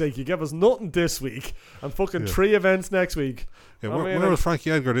fuck's sake. You give us nothing this week and fucking 3 events next week. Yeah, where was Frankie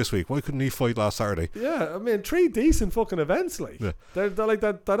Edgar this week? Why couldn't he fight last Saturday? Yeah, I mean, 3 decent fucking events, like. Yeah. They're like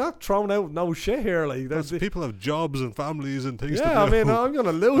that. They're not throwing out no shit here, like. People have jobs and families and things to do. Yeah, I mean, I'm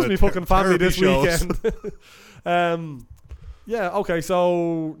gonna lose me fucking family this weekend. Yeah, okay,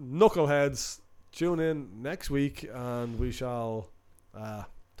 so Knuckleheads, tune in next week and we shall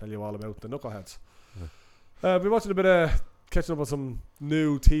tell you all about the Knuckleheads. Been watching a bit of catching up on some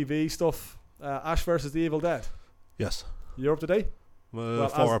new TV stuff. Ash vs. the Evil Dead. Yes. You're up to date?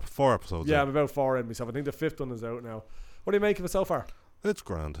 4 episodes. Yeah, I'm about 4 in myself. I think the 5th one is out now. What do you make of it so far? It's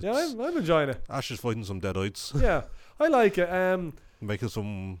grand. Yeah, I'm enjoying it. Ash is fighting some deadites. Yeah, I like it. Making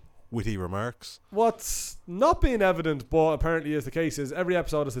some witty remarks. What's not being evident, but apparently is the case, is every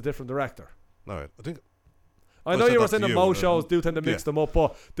episode is a different director. No, I know you were saying that most shows do tend to mix them up,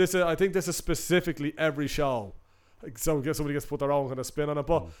 but I think this is specifically every show. So somebody gets to put their own kind of spin on it.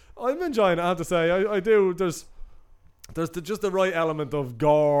 But I'm enjoying it, I have to say. I do. There's just the right element of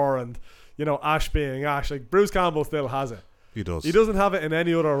gore and Ash being Ash. Like Bruce Campbell still has it. He does. He doesn't have it in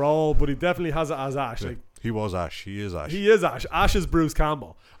any other role, but he definitely has it as Ash. Like, he was Ash. He is Ash. He is Ash. Ash is Bruce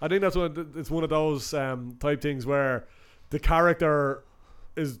Campbell. I think that's it's one of those type things where the character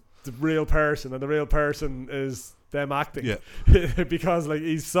is the real person and the real person is them acting. Yeah. Because like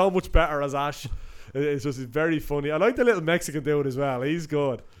he's so much better as Ash. It's just very funny. I like the little Mexican dude as well. He's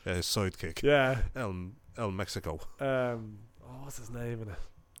good. Yeah, his sidekick. Yeah. El Mexico. What's his name in it?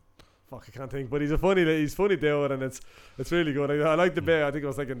 Fuck, I can't think. But he's funny dude, and it's really good. I like the bit. I think it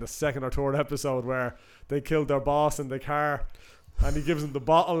was like in the second or third episode where they killed their boss in the car. And he gives him the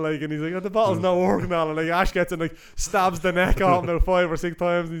bottle, like, and he's like, "Oh, the bottle's not working on." And like Ash gets and like stabs the neck off him about 5 or 6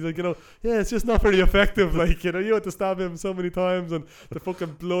 times. And he's like, yeah, it's just not very effective. Like, you had to stab him so many times, and the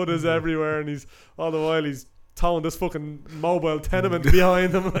fucking blood is everywhere. And he's all the while he's towing this fucking mobile tenement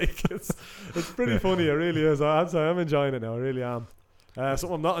behind him. Like, it's pretty funny. It really is. I'm enjoying it now. I really am.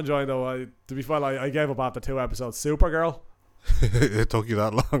 Something I'm not enjoying though. To be fair, I gave up after 2 episodes. Supergirl. It took you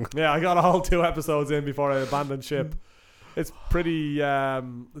that long? Yeah, I got a whole 2 episodes in before I abandoned ship. It's pretty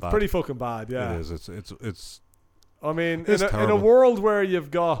pretty fucking bad. Yeah, it is. It's. I mean, it's in a world where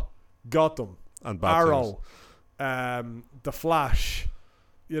you've got Gotham and Arrow, the Flash,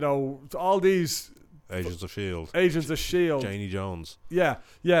 all these Agents of Shield, Janie Jones. Yeah,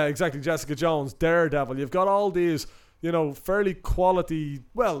 exactly. Jessica Jones, Daredevil. You've got all these, fairly quality.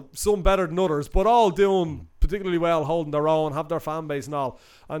 Well, some better than others, but all doing particularly well, holding their own, have their fan base and all.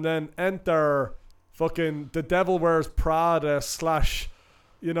 And then enter fucking The Devil Wears Prada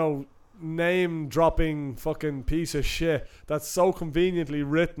 / name dropping fucking piece of shit that's so conveniently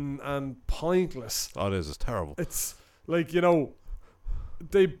written and pointless. Oh, it is. It's terrible. It's like,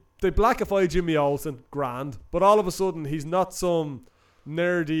 they blackify Jimmy Olsen, grand, but all of a sudden he's not some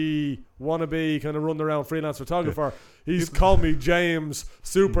nerdy wannabe kind of run around freelance photographer. He's called me James,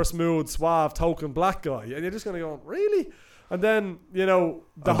 super smooth, suave, token black guy, and you're just gonna go, really? And then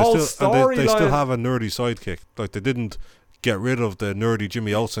the whole storyline. They still have a nerdy sidekick. Like, they didn't get rid of the nerdy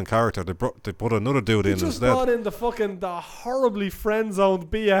Jimmy Olsen character. They put another dude in instead. They just brought in the horribly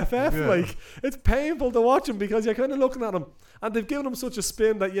friend-zoned BFF. Yeah. Like, it's painful to watch him because you're kind of looking at him and they've given him such a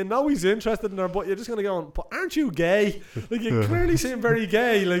spin that he's interested in her, but you're just going to go, but aren't you gay? Like, you clearly seem very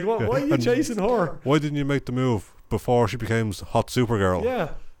gay. Like, why are you chasing her? Why didn't you make the move before she becomes hot Supergirl?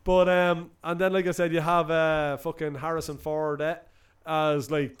 Yeah. But and then, like I said, you have fucking Harrison Ford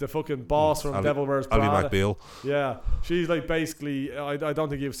as like the fucking boss from Devil Wears Prada. Ally McBeal. Yeah, she's like basically. I don't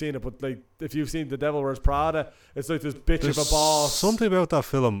think you've seen it, but like if you've seen The Devil Wears Prada, it's like this bitch of a boss. Something about that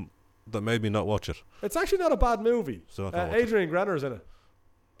film that made me not watch it. It's actually not a bad movie. So Adrian Grenner's in it.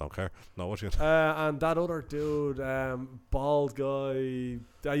 Don't care. Not watching it. And that other dude, bald guy,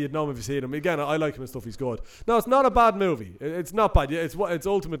 you'd know him if you see him. Again, I like him and stuff. He's good. No, it's not a bad movie. It's not bad. It's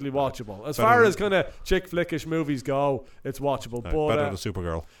ultimately watchable. As far as kind of chick flickish movies go, it's watchable. But better than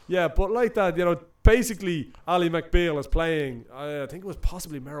Supergirl. Yeah, but like that, basically, Ally McBeal is playing. I think it was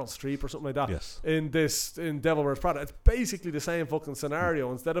possibly Meryl Streep or something like that. Yes. In Devil Wears Prada, it's basically the same fucking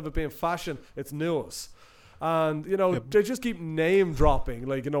scenario. Instead of it being fashion, it's news. And they just keep name dropping,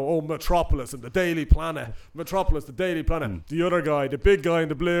 like Metropolis and the Daily Planet, the other guy, the big guy in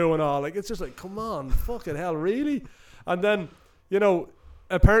the blue and all. Like, it's just like, come on, fucking hell, really? And then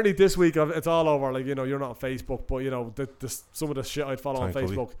apparently this week it's all over. Like, you're not on Facebook, but some of the shit I'd follow on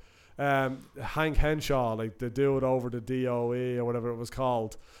Facebook. Hank Henshaw, like the dude over the DOE or whatever it was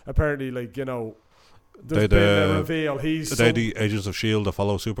called. Apparently, like there's been a reveal. Are they the Agents of S.H.I.E.L.D. that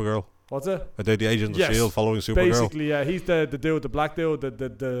follow Supergirl? What's it? Are they the Agents of S.H.I.E.L.D. following Supergirl? Basically, yeah. He's the dude, the black dude,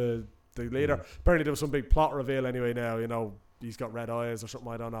 the leader. Apparently there was some big plot reveal anyway now. He's got red eyes or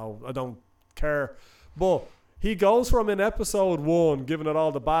something, I don't know. I don't care. But he goes from in episode 1 giving it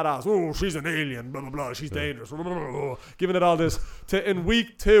all the badass, oh, she's an alien, blah blah blah, she's dangerous, blah, blah, blah, blah, giving it all this, to in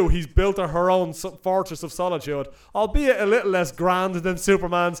week 2 he's built her own fortress of solitude, albeit a little less grand than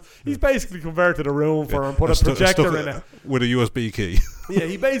Superman's. He's basically converted a room for her and put a projector in it with a USB key. Yeah,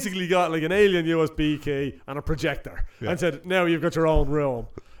 he basically got like an alien USB key and a projector and said, now you've got your own room.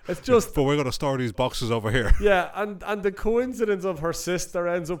 It's just, but we're going to store these boxes over here. Yeah, and the coincidence of her sister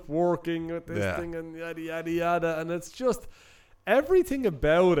ends up working with this thing and yada yada yada, and it's just everything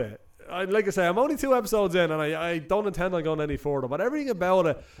about it. Like I say, I'm only 2 episodes in, and I don't intend on going any further. But everything about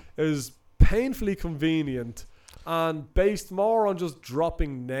it is painfully convenient and based more on just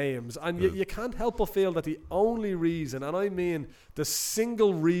dropping names. And you can't help but feel that the only reason, and I mean the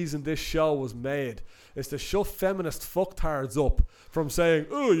single reason this show was made, is to shut feminist fucktards up from saying,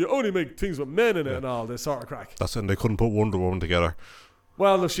 oh, you only make things with men in it and all this sort of crack. That's it. They couldn't put Wonder Woman together.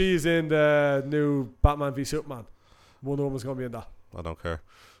 Well, look, she's in the new Batman v Superman. Wonder Woman's going to be in that. I don't care.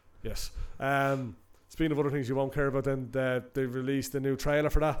 Yes. speaking of other things you won't care about, then they released a new trailer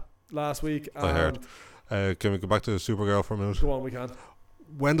for that last week. I heard. Can we go back to Supergirl for a minute? Go on, we can.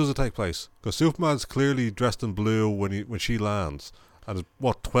 When does it take place? Because Superman's clearly dressed in blue when she lands. And it's,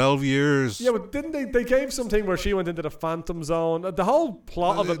 what, 12 years? Yeah, but didn't they gave something where she went into the Phantom Zone. The whole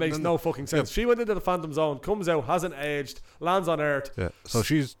plot of it makes no fucking sense. Yeah. She went into the Phantom Zone, comes out, hasn't aged, lands on Earth. Yeah, so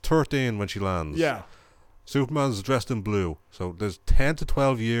she's 13 when she lands. Yeah. Superman's dressed in blue. So there's 10 to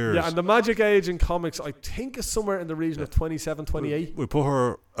 12 years. Yeah, and the magic age in comics, I think, is somewhere in the region of 27, 28. We put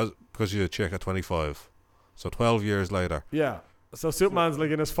her, because she's a chick, at 25. So 12 years later. Yeah. So Superman's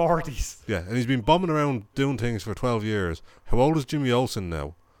like in his 40s. Yeah, and he's been bumming around doing things for 12 years. How old is Jimmy Olsen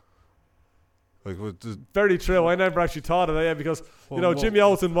now? Like, very true. I never actually thought of that, yeah, because Jimmy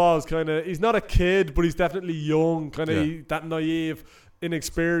Olsen was kind of, he's not a kid, but he's definitely young, kind of that naive,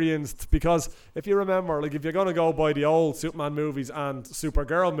 inexperienced. Because if you remember, like, if you're gonna go by the old Superman movies and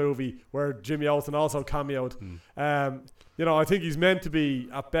Supergirl movie where Jimmy Olsen also cameoed, I think he's meant to be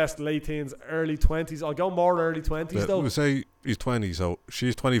at best late teens, early 20s. I'll go more early 20s though. We say he's 20, so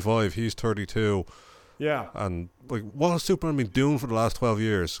she's 25, he's 32. Yeah. And like, what has Superman been doing for the last 12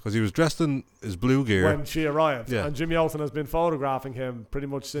 years? Because he was dressed in his blue gear when she arrived. Yeah. And Jimmy Olsen has been photographing him pretty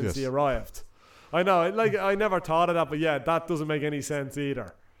much since he arrived. I know, like, I never thought of that, but yeah, that doesn't make any sense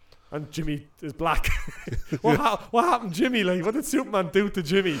either. And Jimmy is black. What happened, Jimmy? Like, what did Superman do to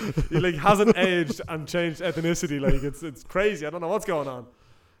Jimmy? He like hasn't aged and changed ethnicity. Like, it's crazy. I don't know what's going on.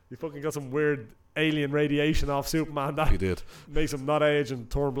 He fucking got some weird alien radiation off Superman that he did makes him not age and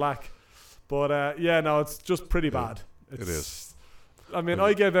turn black. But it's just pretty bad. It is. I mean,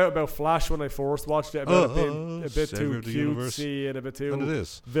 I gave out about Flash when I first watched it about it being a bit too cutesy and a bit too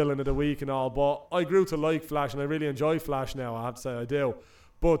villain of the week and all. But I grew to like Flash, and I really enjoy Flash now. I have to say I do.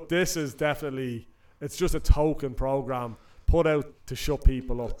 But this is definitely, it's just a token program put out to shut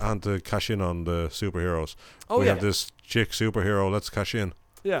people up. And to cash in on the superheroes. We have this chick superhero, let's cash in.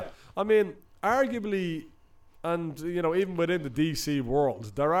 Yeah. I mean, arguably, and, even within the DC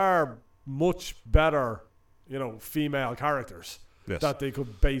world, there are much better, female characters that they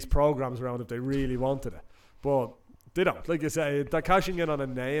could base programs around if they really wanted it. But they don't. Like you say, they're cashing in on a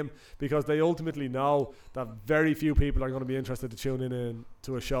name because they ultimately know that very few people are going to be interested to tune in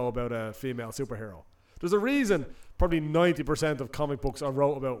to a show about a female superhero. There's a reason probably 90% of comic books are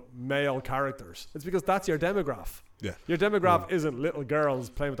wrote about male characters. It's because that's your demographic. Yeah. Your demographic isn't little girls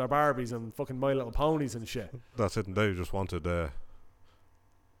playing with their Barbies and fucking My Little Ponies and shit. That's it. And they just wanted to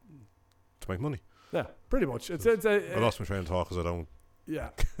make money. Yeah, pretty much. I lost my train of thought because I don't. Yeah,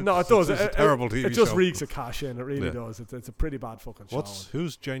 no, it does. It's a terrible TV show. It just reeks of cash in. It really does. It's a pretty bad fucking show.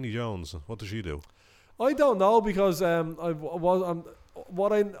 Who's Janie Jones? What does she do? I don't know because all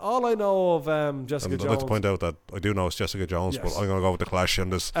I know of Jessica Jones. I'd like to point out that I do know it's Jessica Jones, but I'm going to go with the Clash in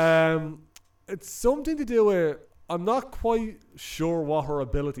this. It's something to do with, I'm not quite sure what her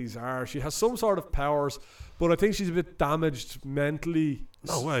abilities are. She has some sort of powers, but I think she's a bit damaged mentally.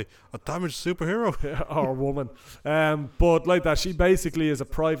 No way, a damaged superhero or woman. But like that, she basically is a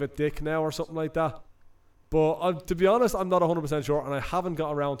private dick now or something like that. But to be honest, I'm not 100% sure, and I haven't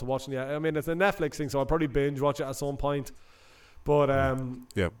got around to watching it yet. I mean, it's a Netflix thing, so I'll probably binge watch it at some point. But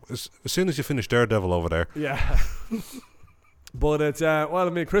as soon as you finish Daredevil over there. Yeah. But it's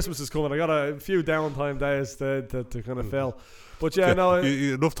Christmas is coming. I got a few downtime days to kind of fill. But you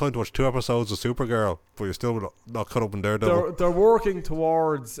enough time to watch 2 episodes of Supergirl, but you're still not caught up in Daredevil. They're working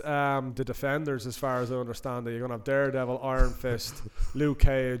towards the Defenders, as far as I understand it. You're gonna have Daredevil, Iron Fist, Luke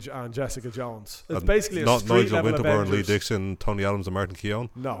Cage, and Jessica Jones. It's basically a street level Nigel Winterburn, Avengers. Lee Dixon, Tony Adams, and Martin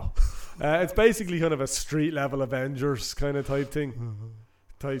Keown. No, it's basically kind of a street level Avengers kind of type thing.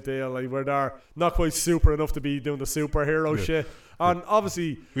 Type deal, like where they're not quite super enough to be doing the superhero shit, and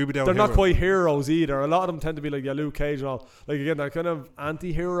obviously they're not quite heroes either. A lot of them tend to be like Luke Cage and all. Like again, they're kind of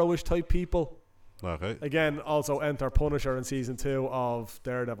anti-hero-ish type people. Okay. Again, also enter Punisher in season 2 of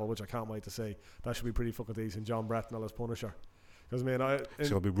Daredevil, which I can't wait to see. That should be pretty fucking decent. John Brethnell as Punisher. Because he's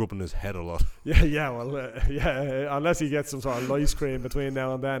gonna be rubbing his head a lot. Unless he gets some sort of ice cream between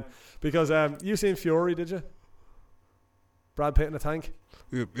now and then. Because you seen Fury, did you? Brad Pitt in a tank.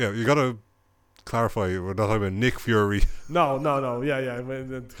 Yeah, you gotta clarify. We're not talking about Nick Fury. No. Yeah.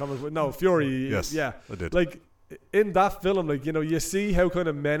 No, Fury. Yes, yeah, I did. Like in that film, like you see how kind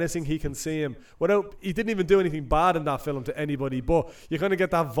of menacing he can see him. He didn't even do anything bad in that film to anybody, but you kind of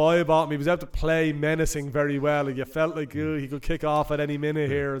get that vibe out of him. He was able to play menacing very well. Like you felt like he could kick off at any minute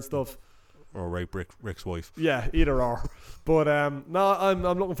here and stuff. Or rape Rick's wife. Yeah, either or. But no, I'm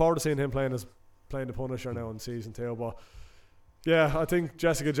looking forward to seeing him playing the Punisher now in season 2. But yeah, I think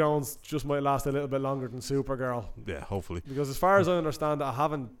Jessica Jones just might last a little bit longer than Supergirl. Yeah, hopefully. Because as far as I understand, I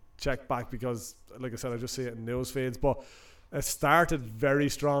haven't check back because, like I said, I just see it in news feeds. But it started very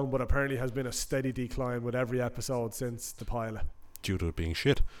strong, but apparently has been a steady decline with every episode since the pilot. Due to it being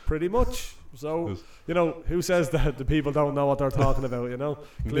shit. Pretty much. So, you know, who says that the people don't know what they're talking about, you know?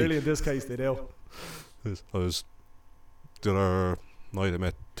 Clearly in this case they do. I was the other night, I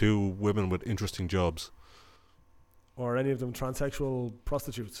met 2 women with interesting jobs. Or any of them transsexual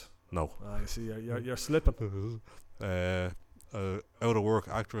prostitutes? No. I see, you're slipping. Out of work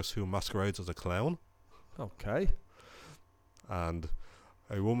actress who masquerades as a clown. Okay. And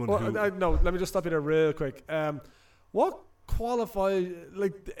a woman no, let me just stop you there real quick. What qualify,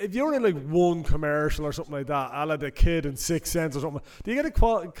 like, if you're in like one commercial or something like that, a la The Kid in Sixth Sense or something, do you get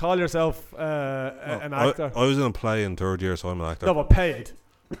to call yourself an actor? I was in a play in 3rd year, so I'm an actor. No, but paid.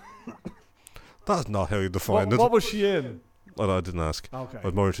 That's not how you define it. What was she in? I didn't ask. Okay. I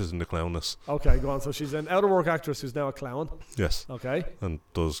was more interested in the clownness. Okay, go on. So she's an out-of-work actress who's now a clown. Yes. Okay. And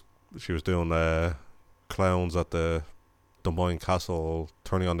she was doing clowns at the Des Moines Castle,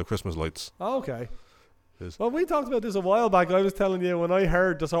 turning on the Christmas lights. Oh, okay. Well, we talked about this a while back. I was telling you when I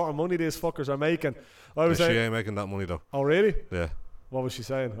heard the sort of money these fuckers are making. I was saying, she ain't making that money though. Oh, really? Yeah. What was she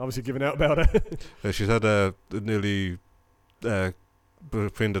saying? Obviously giving out about it. Yeah, she said nearly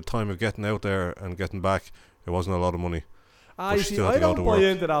between the time of getting out there and getting back, it wasn't a lot of money. I don't buy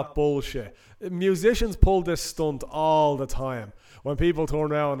into that bullshit. Musicians pull this stunt all the time. When people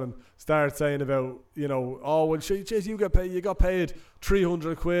turn around and start saying about, you know, oh, well, Chase, you got paid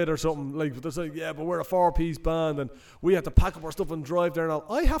 300 quid or something. Like, they're saying, yeah, but we're a 4-piece band and we have to pack up our stuff and drive there and all.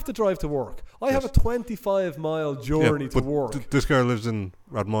 I have to drive to work. I have a 25-mile journey to work. This girl lives in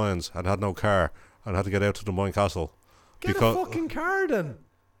Radmines and had no car and had to get out to Des Moines Castle. Get a fucking car then.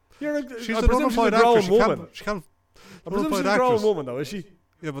 She's a bona fide actress. She can't. I presume she's a grown woman though, is she?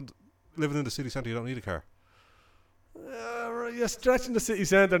 Yeah, but living in the city centre, you don't need a car. You're stretching the city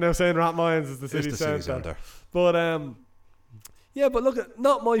centre now, saying Rathmines is the city centre. But yeah, but look,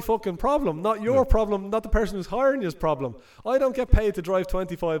 not my fucking problem, not your problem, not the person who's hiring you's problem. I don't get paid to drive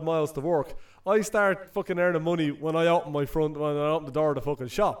 25 miles to work. I start fucking earning money when I open the door of the fucking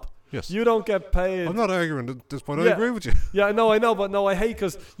shop. Yes. You don't get paid. I'm not arguing at this point. I agree with you. Yeah, I know, but no, I hate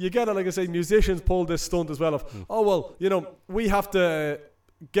because you get it. Like I say, musicians pull this stunt as well. Oh well, you know, we have to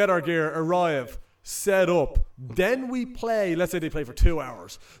get our gear, arrive, set up, then we play. Let's say they play for 2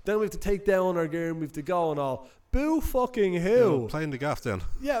 hours. Then we have to take down our gear and we have to go and all. Boo fucking who? Playing the gaff then.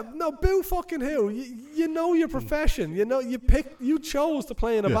 Yeah, no, boo fucking who? You know your profession. You know you chose to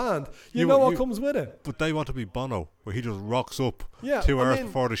play in a band. You know what comes with it. But they want to be Bono, where he just rocks up 2 hours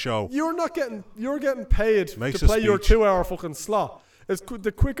before the show. You're getting paid to play your 2 hour fucking slot.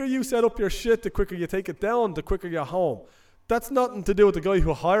 The quicker you set up your shit, the quicker you take it down, the quicker you're home. That's nothing to do with the guy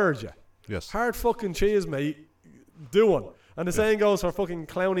who hired you. Yes. Hard fucking cheese, mate. Doing. And the same goes for fucking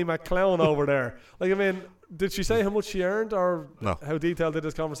Clowny McClown over there. Like, I mean, did she say how much she earned, or no? How detailed did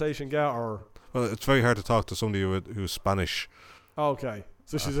this conversation get? Or well, it's very hard to talk to somebody who's Spanish. Okay,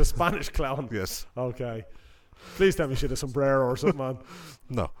 so she's a Spanish clown. Yes. Okay. Please tell me she had a sombrero or something, man.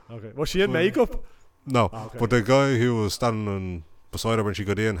 No. Okay. Was she in makeup? No. Okay. But the guy who was standing beside her when she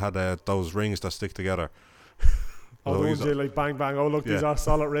got in had those rings that stick together. Oh, the ones you like bang bang. Oh, look, these are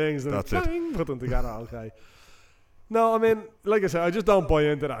solid rings. And that's bang, put them together. Okay. No, I mean, like I said, I just don't buy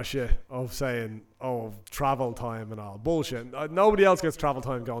into that shit of saying, oh, travel time and all. Bullshit. Nobody else gets travel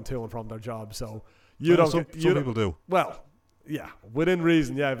time going to and from their job, so you don't. Some people do. Well, yeah, within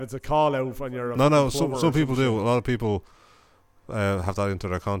reason. Yeah, if it's a call out when you're some people do. A lot of people have that into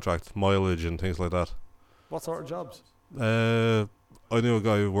their contract, mileage and things like that. What sort of jobs? I knew a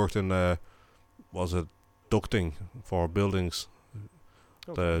guy who worked in ducting for buildings.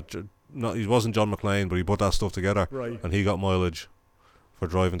 Okay. No, he wasn't John McClane, but he put that stuff together, right? And he got mileage for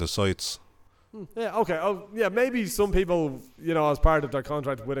driving to sites. Yeah, okay. Oh, yeah, maybe some people, you know, as part of their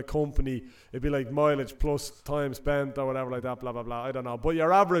contract with a company, it'd be like mileage plus time spent or whatever like that, blah, blah, blah. I don't know. But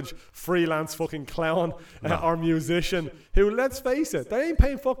your average freelance fucking clown or musician who, let's face it, they ain't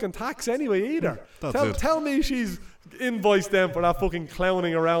paying fucking tax anyway either. Tell me she's invoiced them for that fucking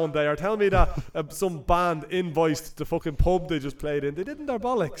clowning around there. Tell me that some band invoiced the fucking pub they just played in. They didn't, their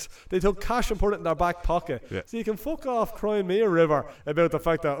bollocks. They took cash and put it in their back pocket. Yeah. So you can fuck off crying me a river about the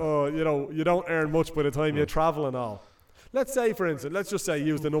fact that, you know, you don't earn much by the time you travel and all. Let's say, for instance, let's just say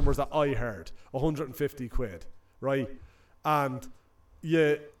use the numbers that I heard, 150 quid, right? And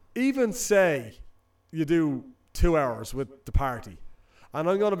you even say you do 2 hours with the party. And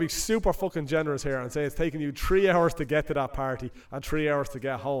I'm going to be super fucking generous here and say it's taking you 3 hours to get to that party and 3 hours to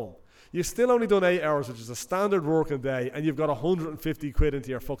get home. You've still only done 8 hours, which is a standard working day, and you've got 150 quid into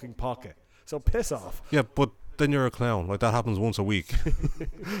your fucking pocket. So piss off. Yeah, but then you're a clown. Like, that happens once a week.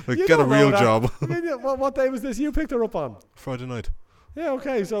 Like, You get a don't know real that. job. I mean, what day was this you picked her up on? Friday night. Yeah,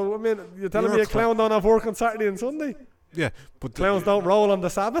 okay. So, I mean, you're telling You're me a a clown don't have work on Saturday and Sunday? Yeah, but Clowns don't roll on the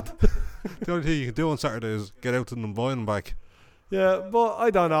Sabbath? the only thing you can do on Saturday is get out to Dunboyne and back. Yeah, but I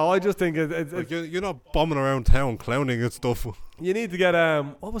don't know. I just think Like, you're not bombing around town clowning and stuff. you need to get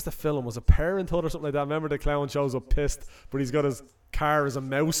what was the film? Was it Parenthood or something like that? Remember the clown shows up pissed, but he's got his car as a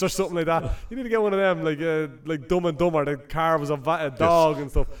mouse or something like that. You need to get one of them, like Dumb and Dumber. The car was a dog and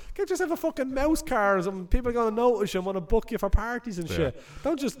stuff. Get yourself a fucking mouse car or something. People are gonna notice you and want to book you for parties and shit.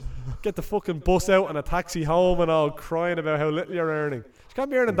 Don't just get the fucking bus out and a taxi home and all crying about how little you're earning. She can't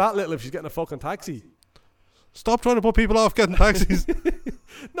be earning that little if she's getting a fucking taxi. Stop trying to put people off getting taxis.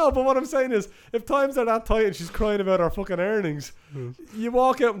 No, but what I'm saying is, if times are that tight and she's crying about her fucking earnings, you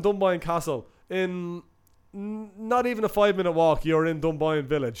walk out in Dunboyne Castle in not even a 5-minute walk. You're in Dunboyne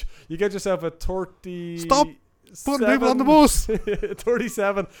Village. You get yourself a 30. Stop putting people on the bus.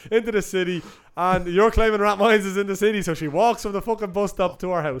 37 into the city, and you're claiming Rathmines is in the city, so she walks from the fucking bus stop to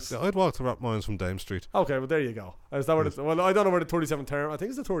her house. Yeah, I'd walk to Rathmines from Dame Street. Okay, well there you go. Is that where well, I don't know where the 37 term. I think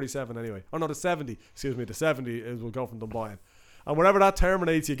it's the 37 anyway. Or no, the 70. Excuse me, the 70 is will go from Dunboyne, and wherever that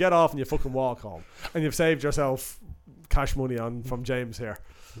terminates, you get off and you fucking walk home, and you've saved yourself cash money on from James here.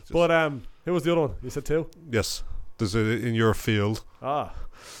 But who was the other one? You said 2. Yes, there's in your field A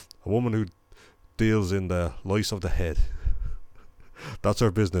woman who deals in the lice of the head. That's her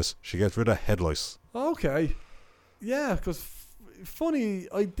business. She gets rid of head lice. Okay. Yeah, because funny,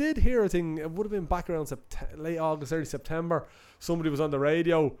 I did hear a thing. It would have been back around late August, early September. Somebody was on the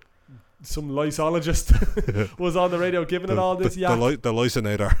radio. Some lysologist was on the radio giving it all this the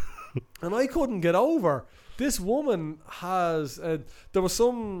licinator. And I couldn't get over. This woman has. There was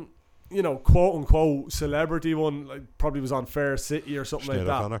some, quote unquote celebrity one, like probably was on Fair City or something like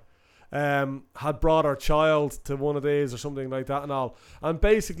that. O'Connor. Had brought her child to one of these or something like that and all. And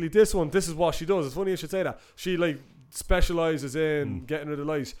basically this is what she does. It's funny you should say that. She specialises in getting rid of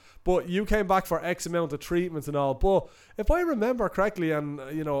lice. But you came back for X amount of treatments and all. But if I remember correctly, and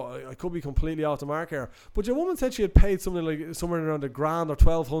I could be completely off the mark here, but your woman said she had paid something like somewhere around £1,000 or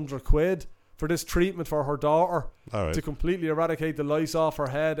 1,200 quid for this treatment for her daughter to completely eradicate the lice off her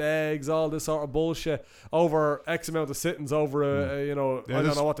head, eggs, all this sort of bullshit over X amount of sittings over I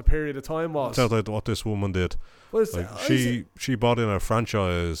don't know what the period of time was. Sounds like what this woman did. Well, she bought in a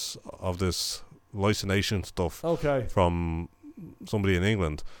franchise of this licination stuff from somebody in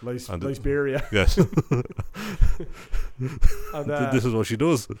England. Liceberia. Yes. And, this is what she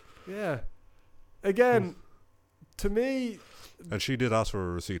does. Yeah. Again, to me... And she did ask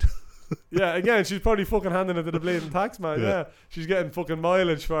for a receipt. Yeah, again, she's probably fucking handing it to the bleeding tax man. Yeah, she's getting fucking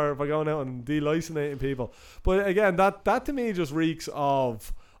mileage for going out and delicinating people. But again, that to me just reeks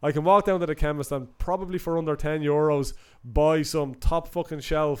of, I can walk down to the chemist and probably for under €10 buy some top fucking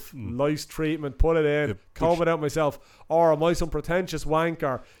shelf lice treatment, put it in, comb it out myself, or am I some pretentious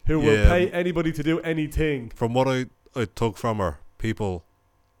wanker who will pay anybody to do anything? From what I took from her, people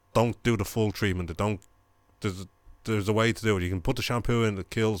don't do the full treatment. They don't. There's a way to do it. You can put the shampoo in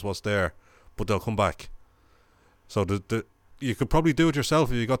that kills what's there, but they'll come back. So you could probably do it yourself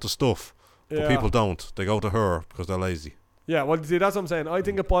if you got the stuff, but people don't. They go to her because they're lazy. Yeah, well, see, that's what I'm saying. I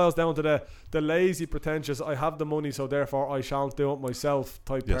think it boils down to the lazy, pretentious, I have the money, so therefore I shan't do it myself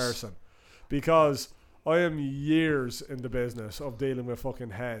type person. Because I am years in the business of dealing with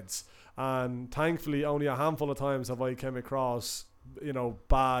fucking heads, and thankfully only a handful of times have I come across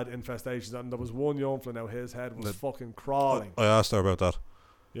bad infestations, and there was one young fella now, his head was fucking crawling. I asked her about that.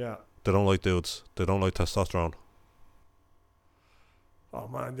 Yeah. They don't like dudes. They don't like testosterone. Oh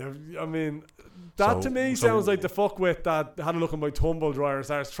man, I mean, that to me sounds like the fuckwit that had a look at my tumble dryer and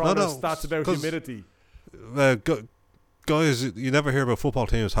starts throwing stats about humidity. Guys, you never hear about football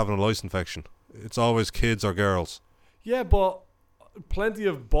teams having a lice infection. It's always kids or girls. Yeah, but plenty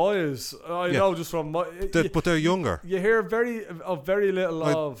of boys. I know just from my. But they're younger. You hear very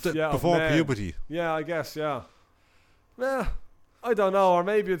little before puberty. Yeah, I guess. Yeah. I don't know, or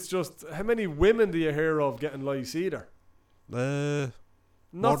maybe it's just how many women do you hear of getting lice either?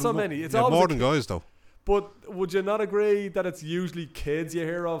 Not so many. It's always more than guys though. But would you not agree that it's usually kids you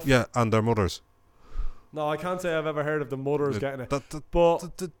hear of? Yeah, and their mothers. No, I can't say I've ever heard of the mothers getting it. But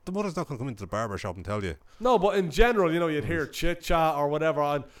the mother's not going to come into the barber shop and tell you. No, but in general, you'd hear chit chat or whatever,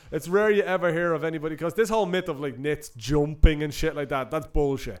 and it's rare you ever hear of anybody, because this whole myth of nits jumping and shit like that's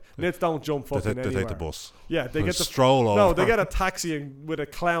bullshit. Nits don't jump fucking anywhere. They take the bus. Yeah, they get the stroll over. No, they get a taxi with a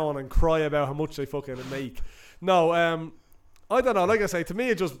clown and cry about how much they fucking make. No, I don't know. Like I say, to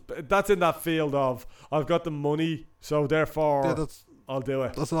me, that's in that field of I've got the money, so therefore I'll do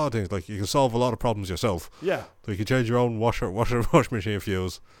it. That's a lot of things. Like, you can solve a lot of problems yourself. Yeah. So you can change your own washing machine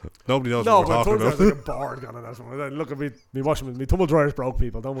fuse. Nobody knows what we're talking about. Like a board going on that one. Look at me washing my tumble dryer's broke,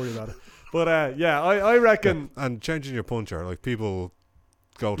 people. Don't worry about it. But I reckon. Yeah. And changing your puncher, like people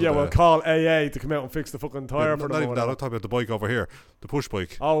go to. Yeah, we'll call AA to come out and fix the fucking tyre for them. Not even that. I'm talking about the bike over here, the push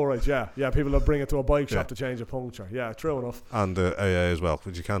bike. Oh right, yeah. People will bring it to a bike shop to change a puncture. Yeah, true enough. And the AA as well,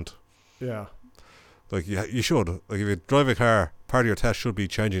 which you can't. Yeah. Like you should. Like if you drive a car, part of your test should be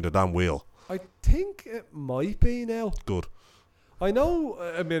changing the damn wheel. I think it might be now. Good. I know.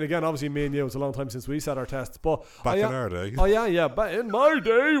 I mean, again, obviously, me and you. It's a long time since we set our tests, but back in our day. Oh yeah. Back in my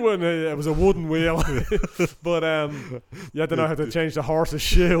day when it was a wooden wheel, but you had to know how to change the horse's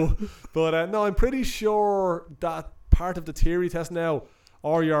shoe. But no, I'm pretty sure that part of the theory test now,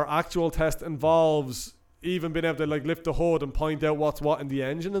 or your actual test, involves even being able to like lift the hood and point out what's what in the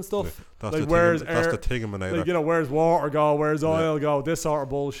engine and stuff. Yeah, that's like the where's that's the thingamator. Like, you know, where's water go, where's oil go, this sort of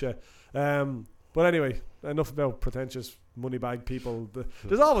bullshit. But anyway, enough about pretentious money bag people.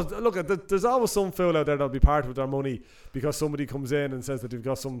 There's always some fool out there that'll be parted with their money because somebody comes in and says that they've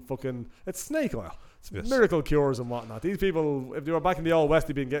got some fucking, it's snake oil, it's miracle cures and whatnot. These people, if they were back in the old west,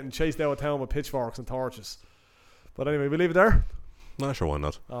 they'd been getting chased out of town with pitchforks and torches. But anyway, we leave it there. Nah, sure, why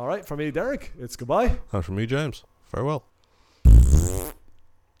not? Alright, from me, Derek, it's goodbye. And from me, James, farewell.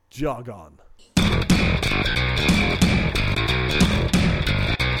 Jog on.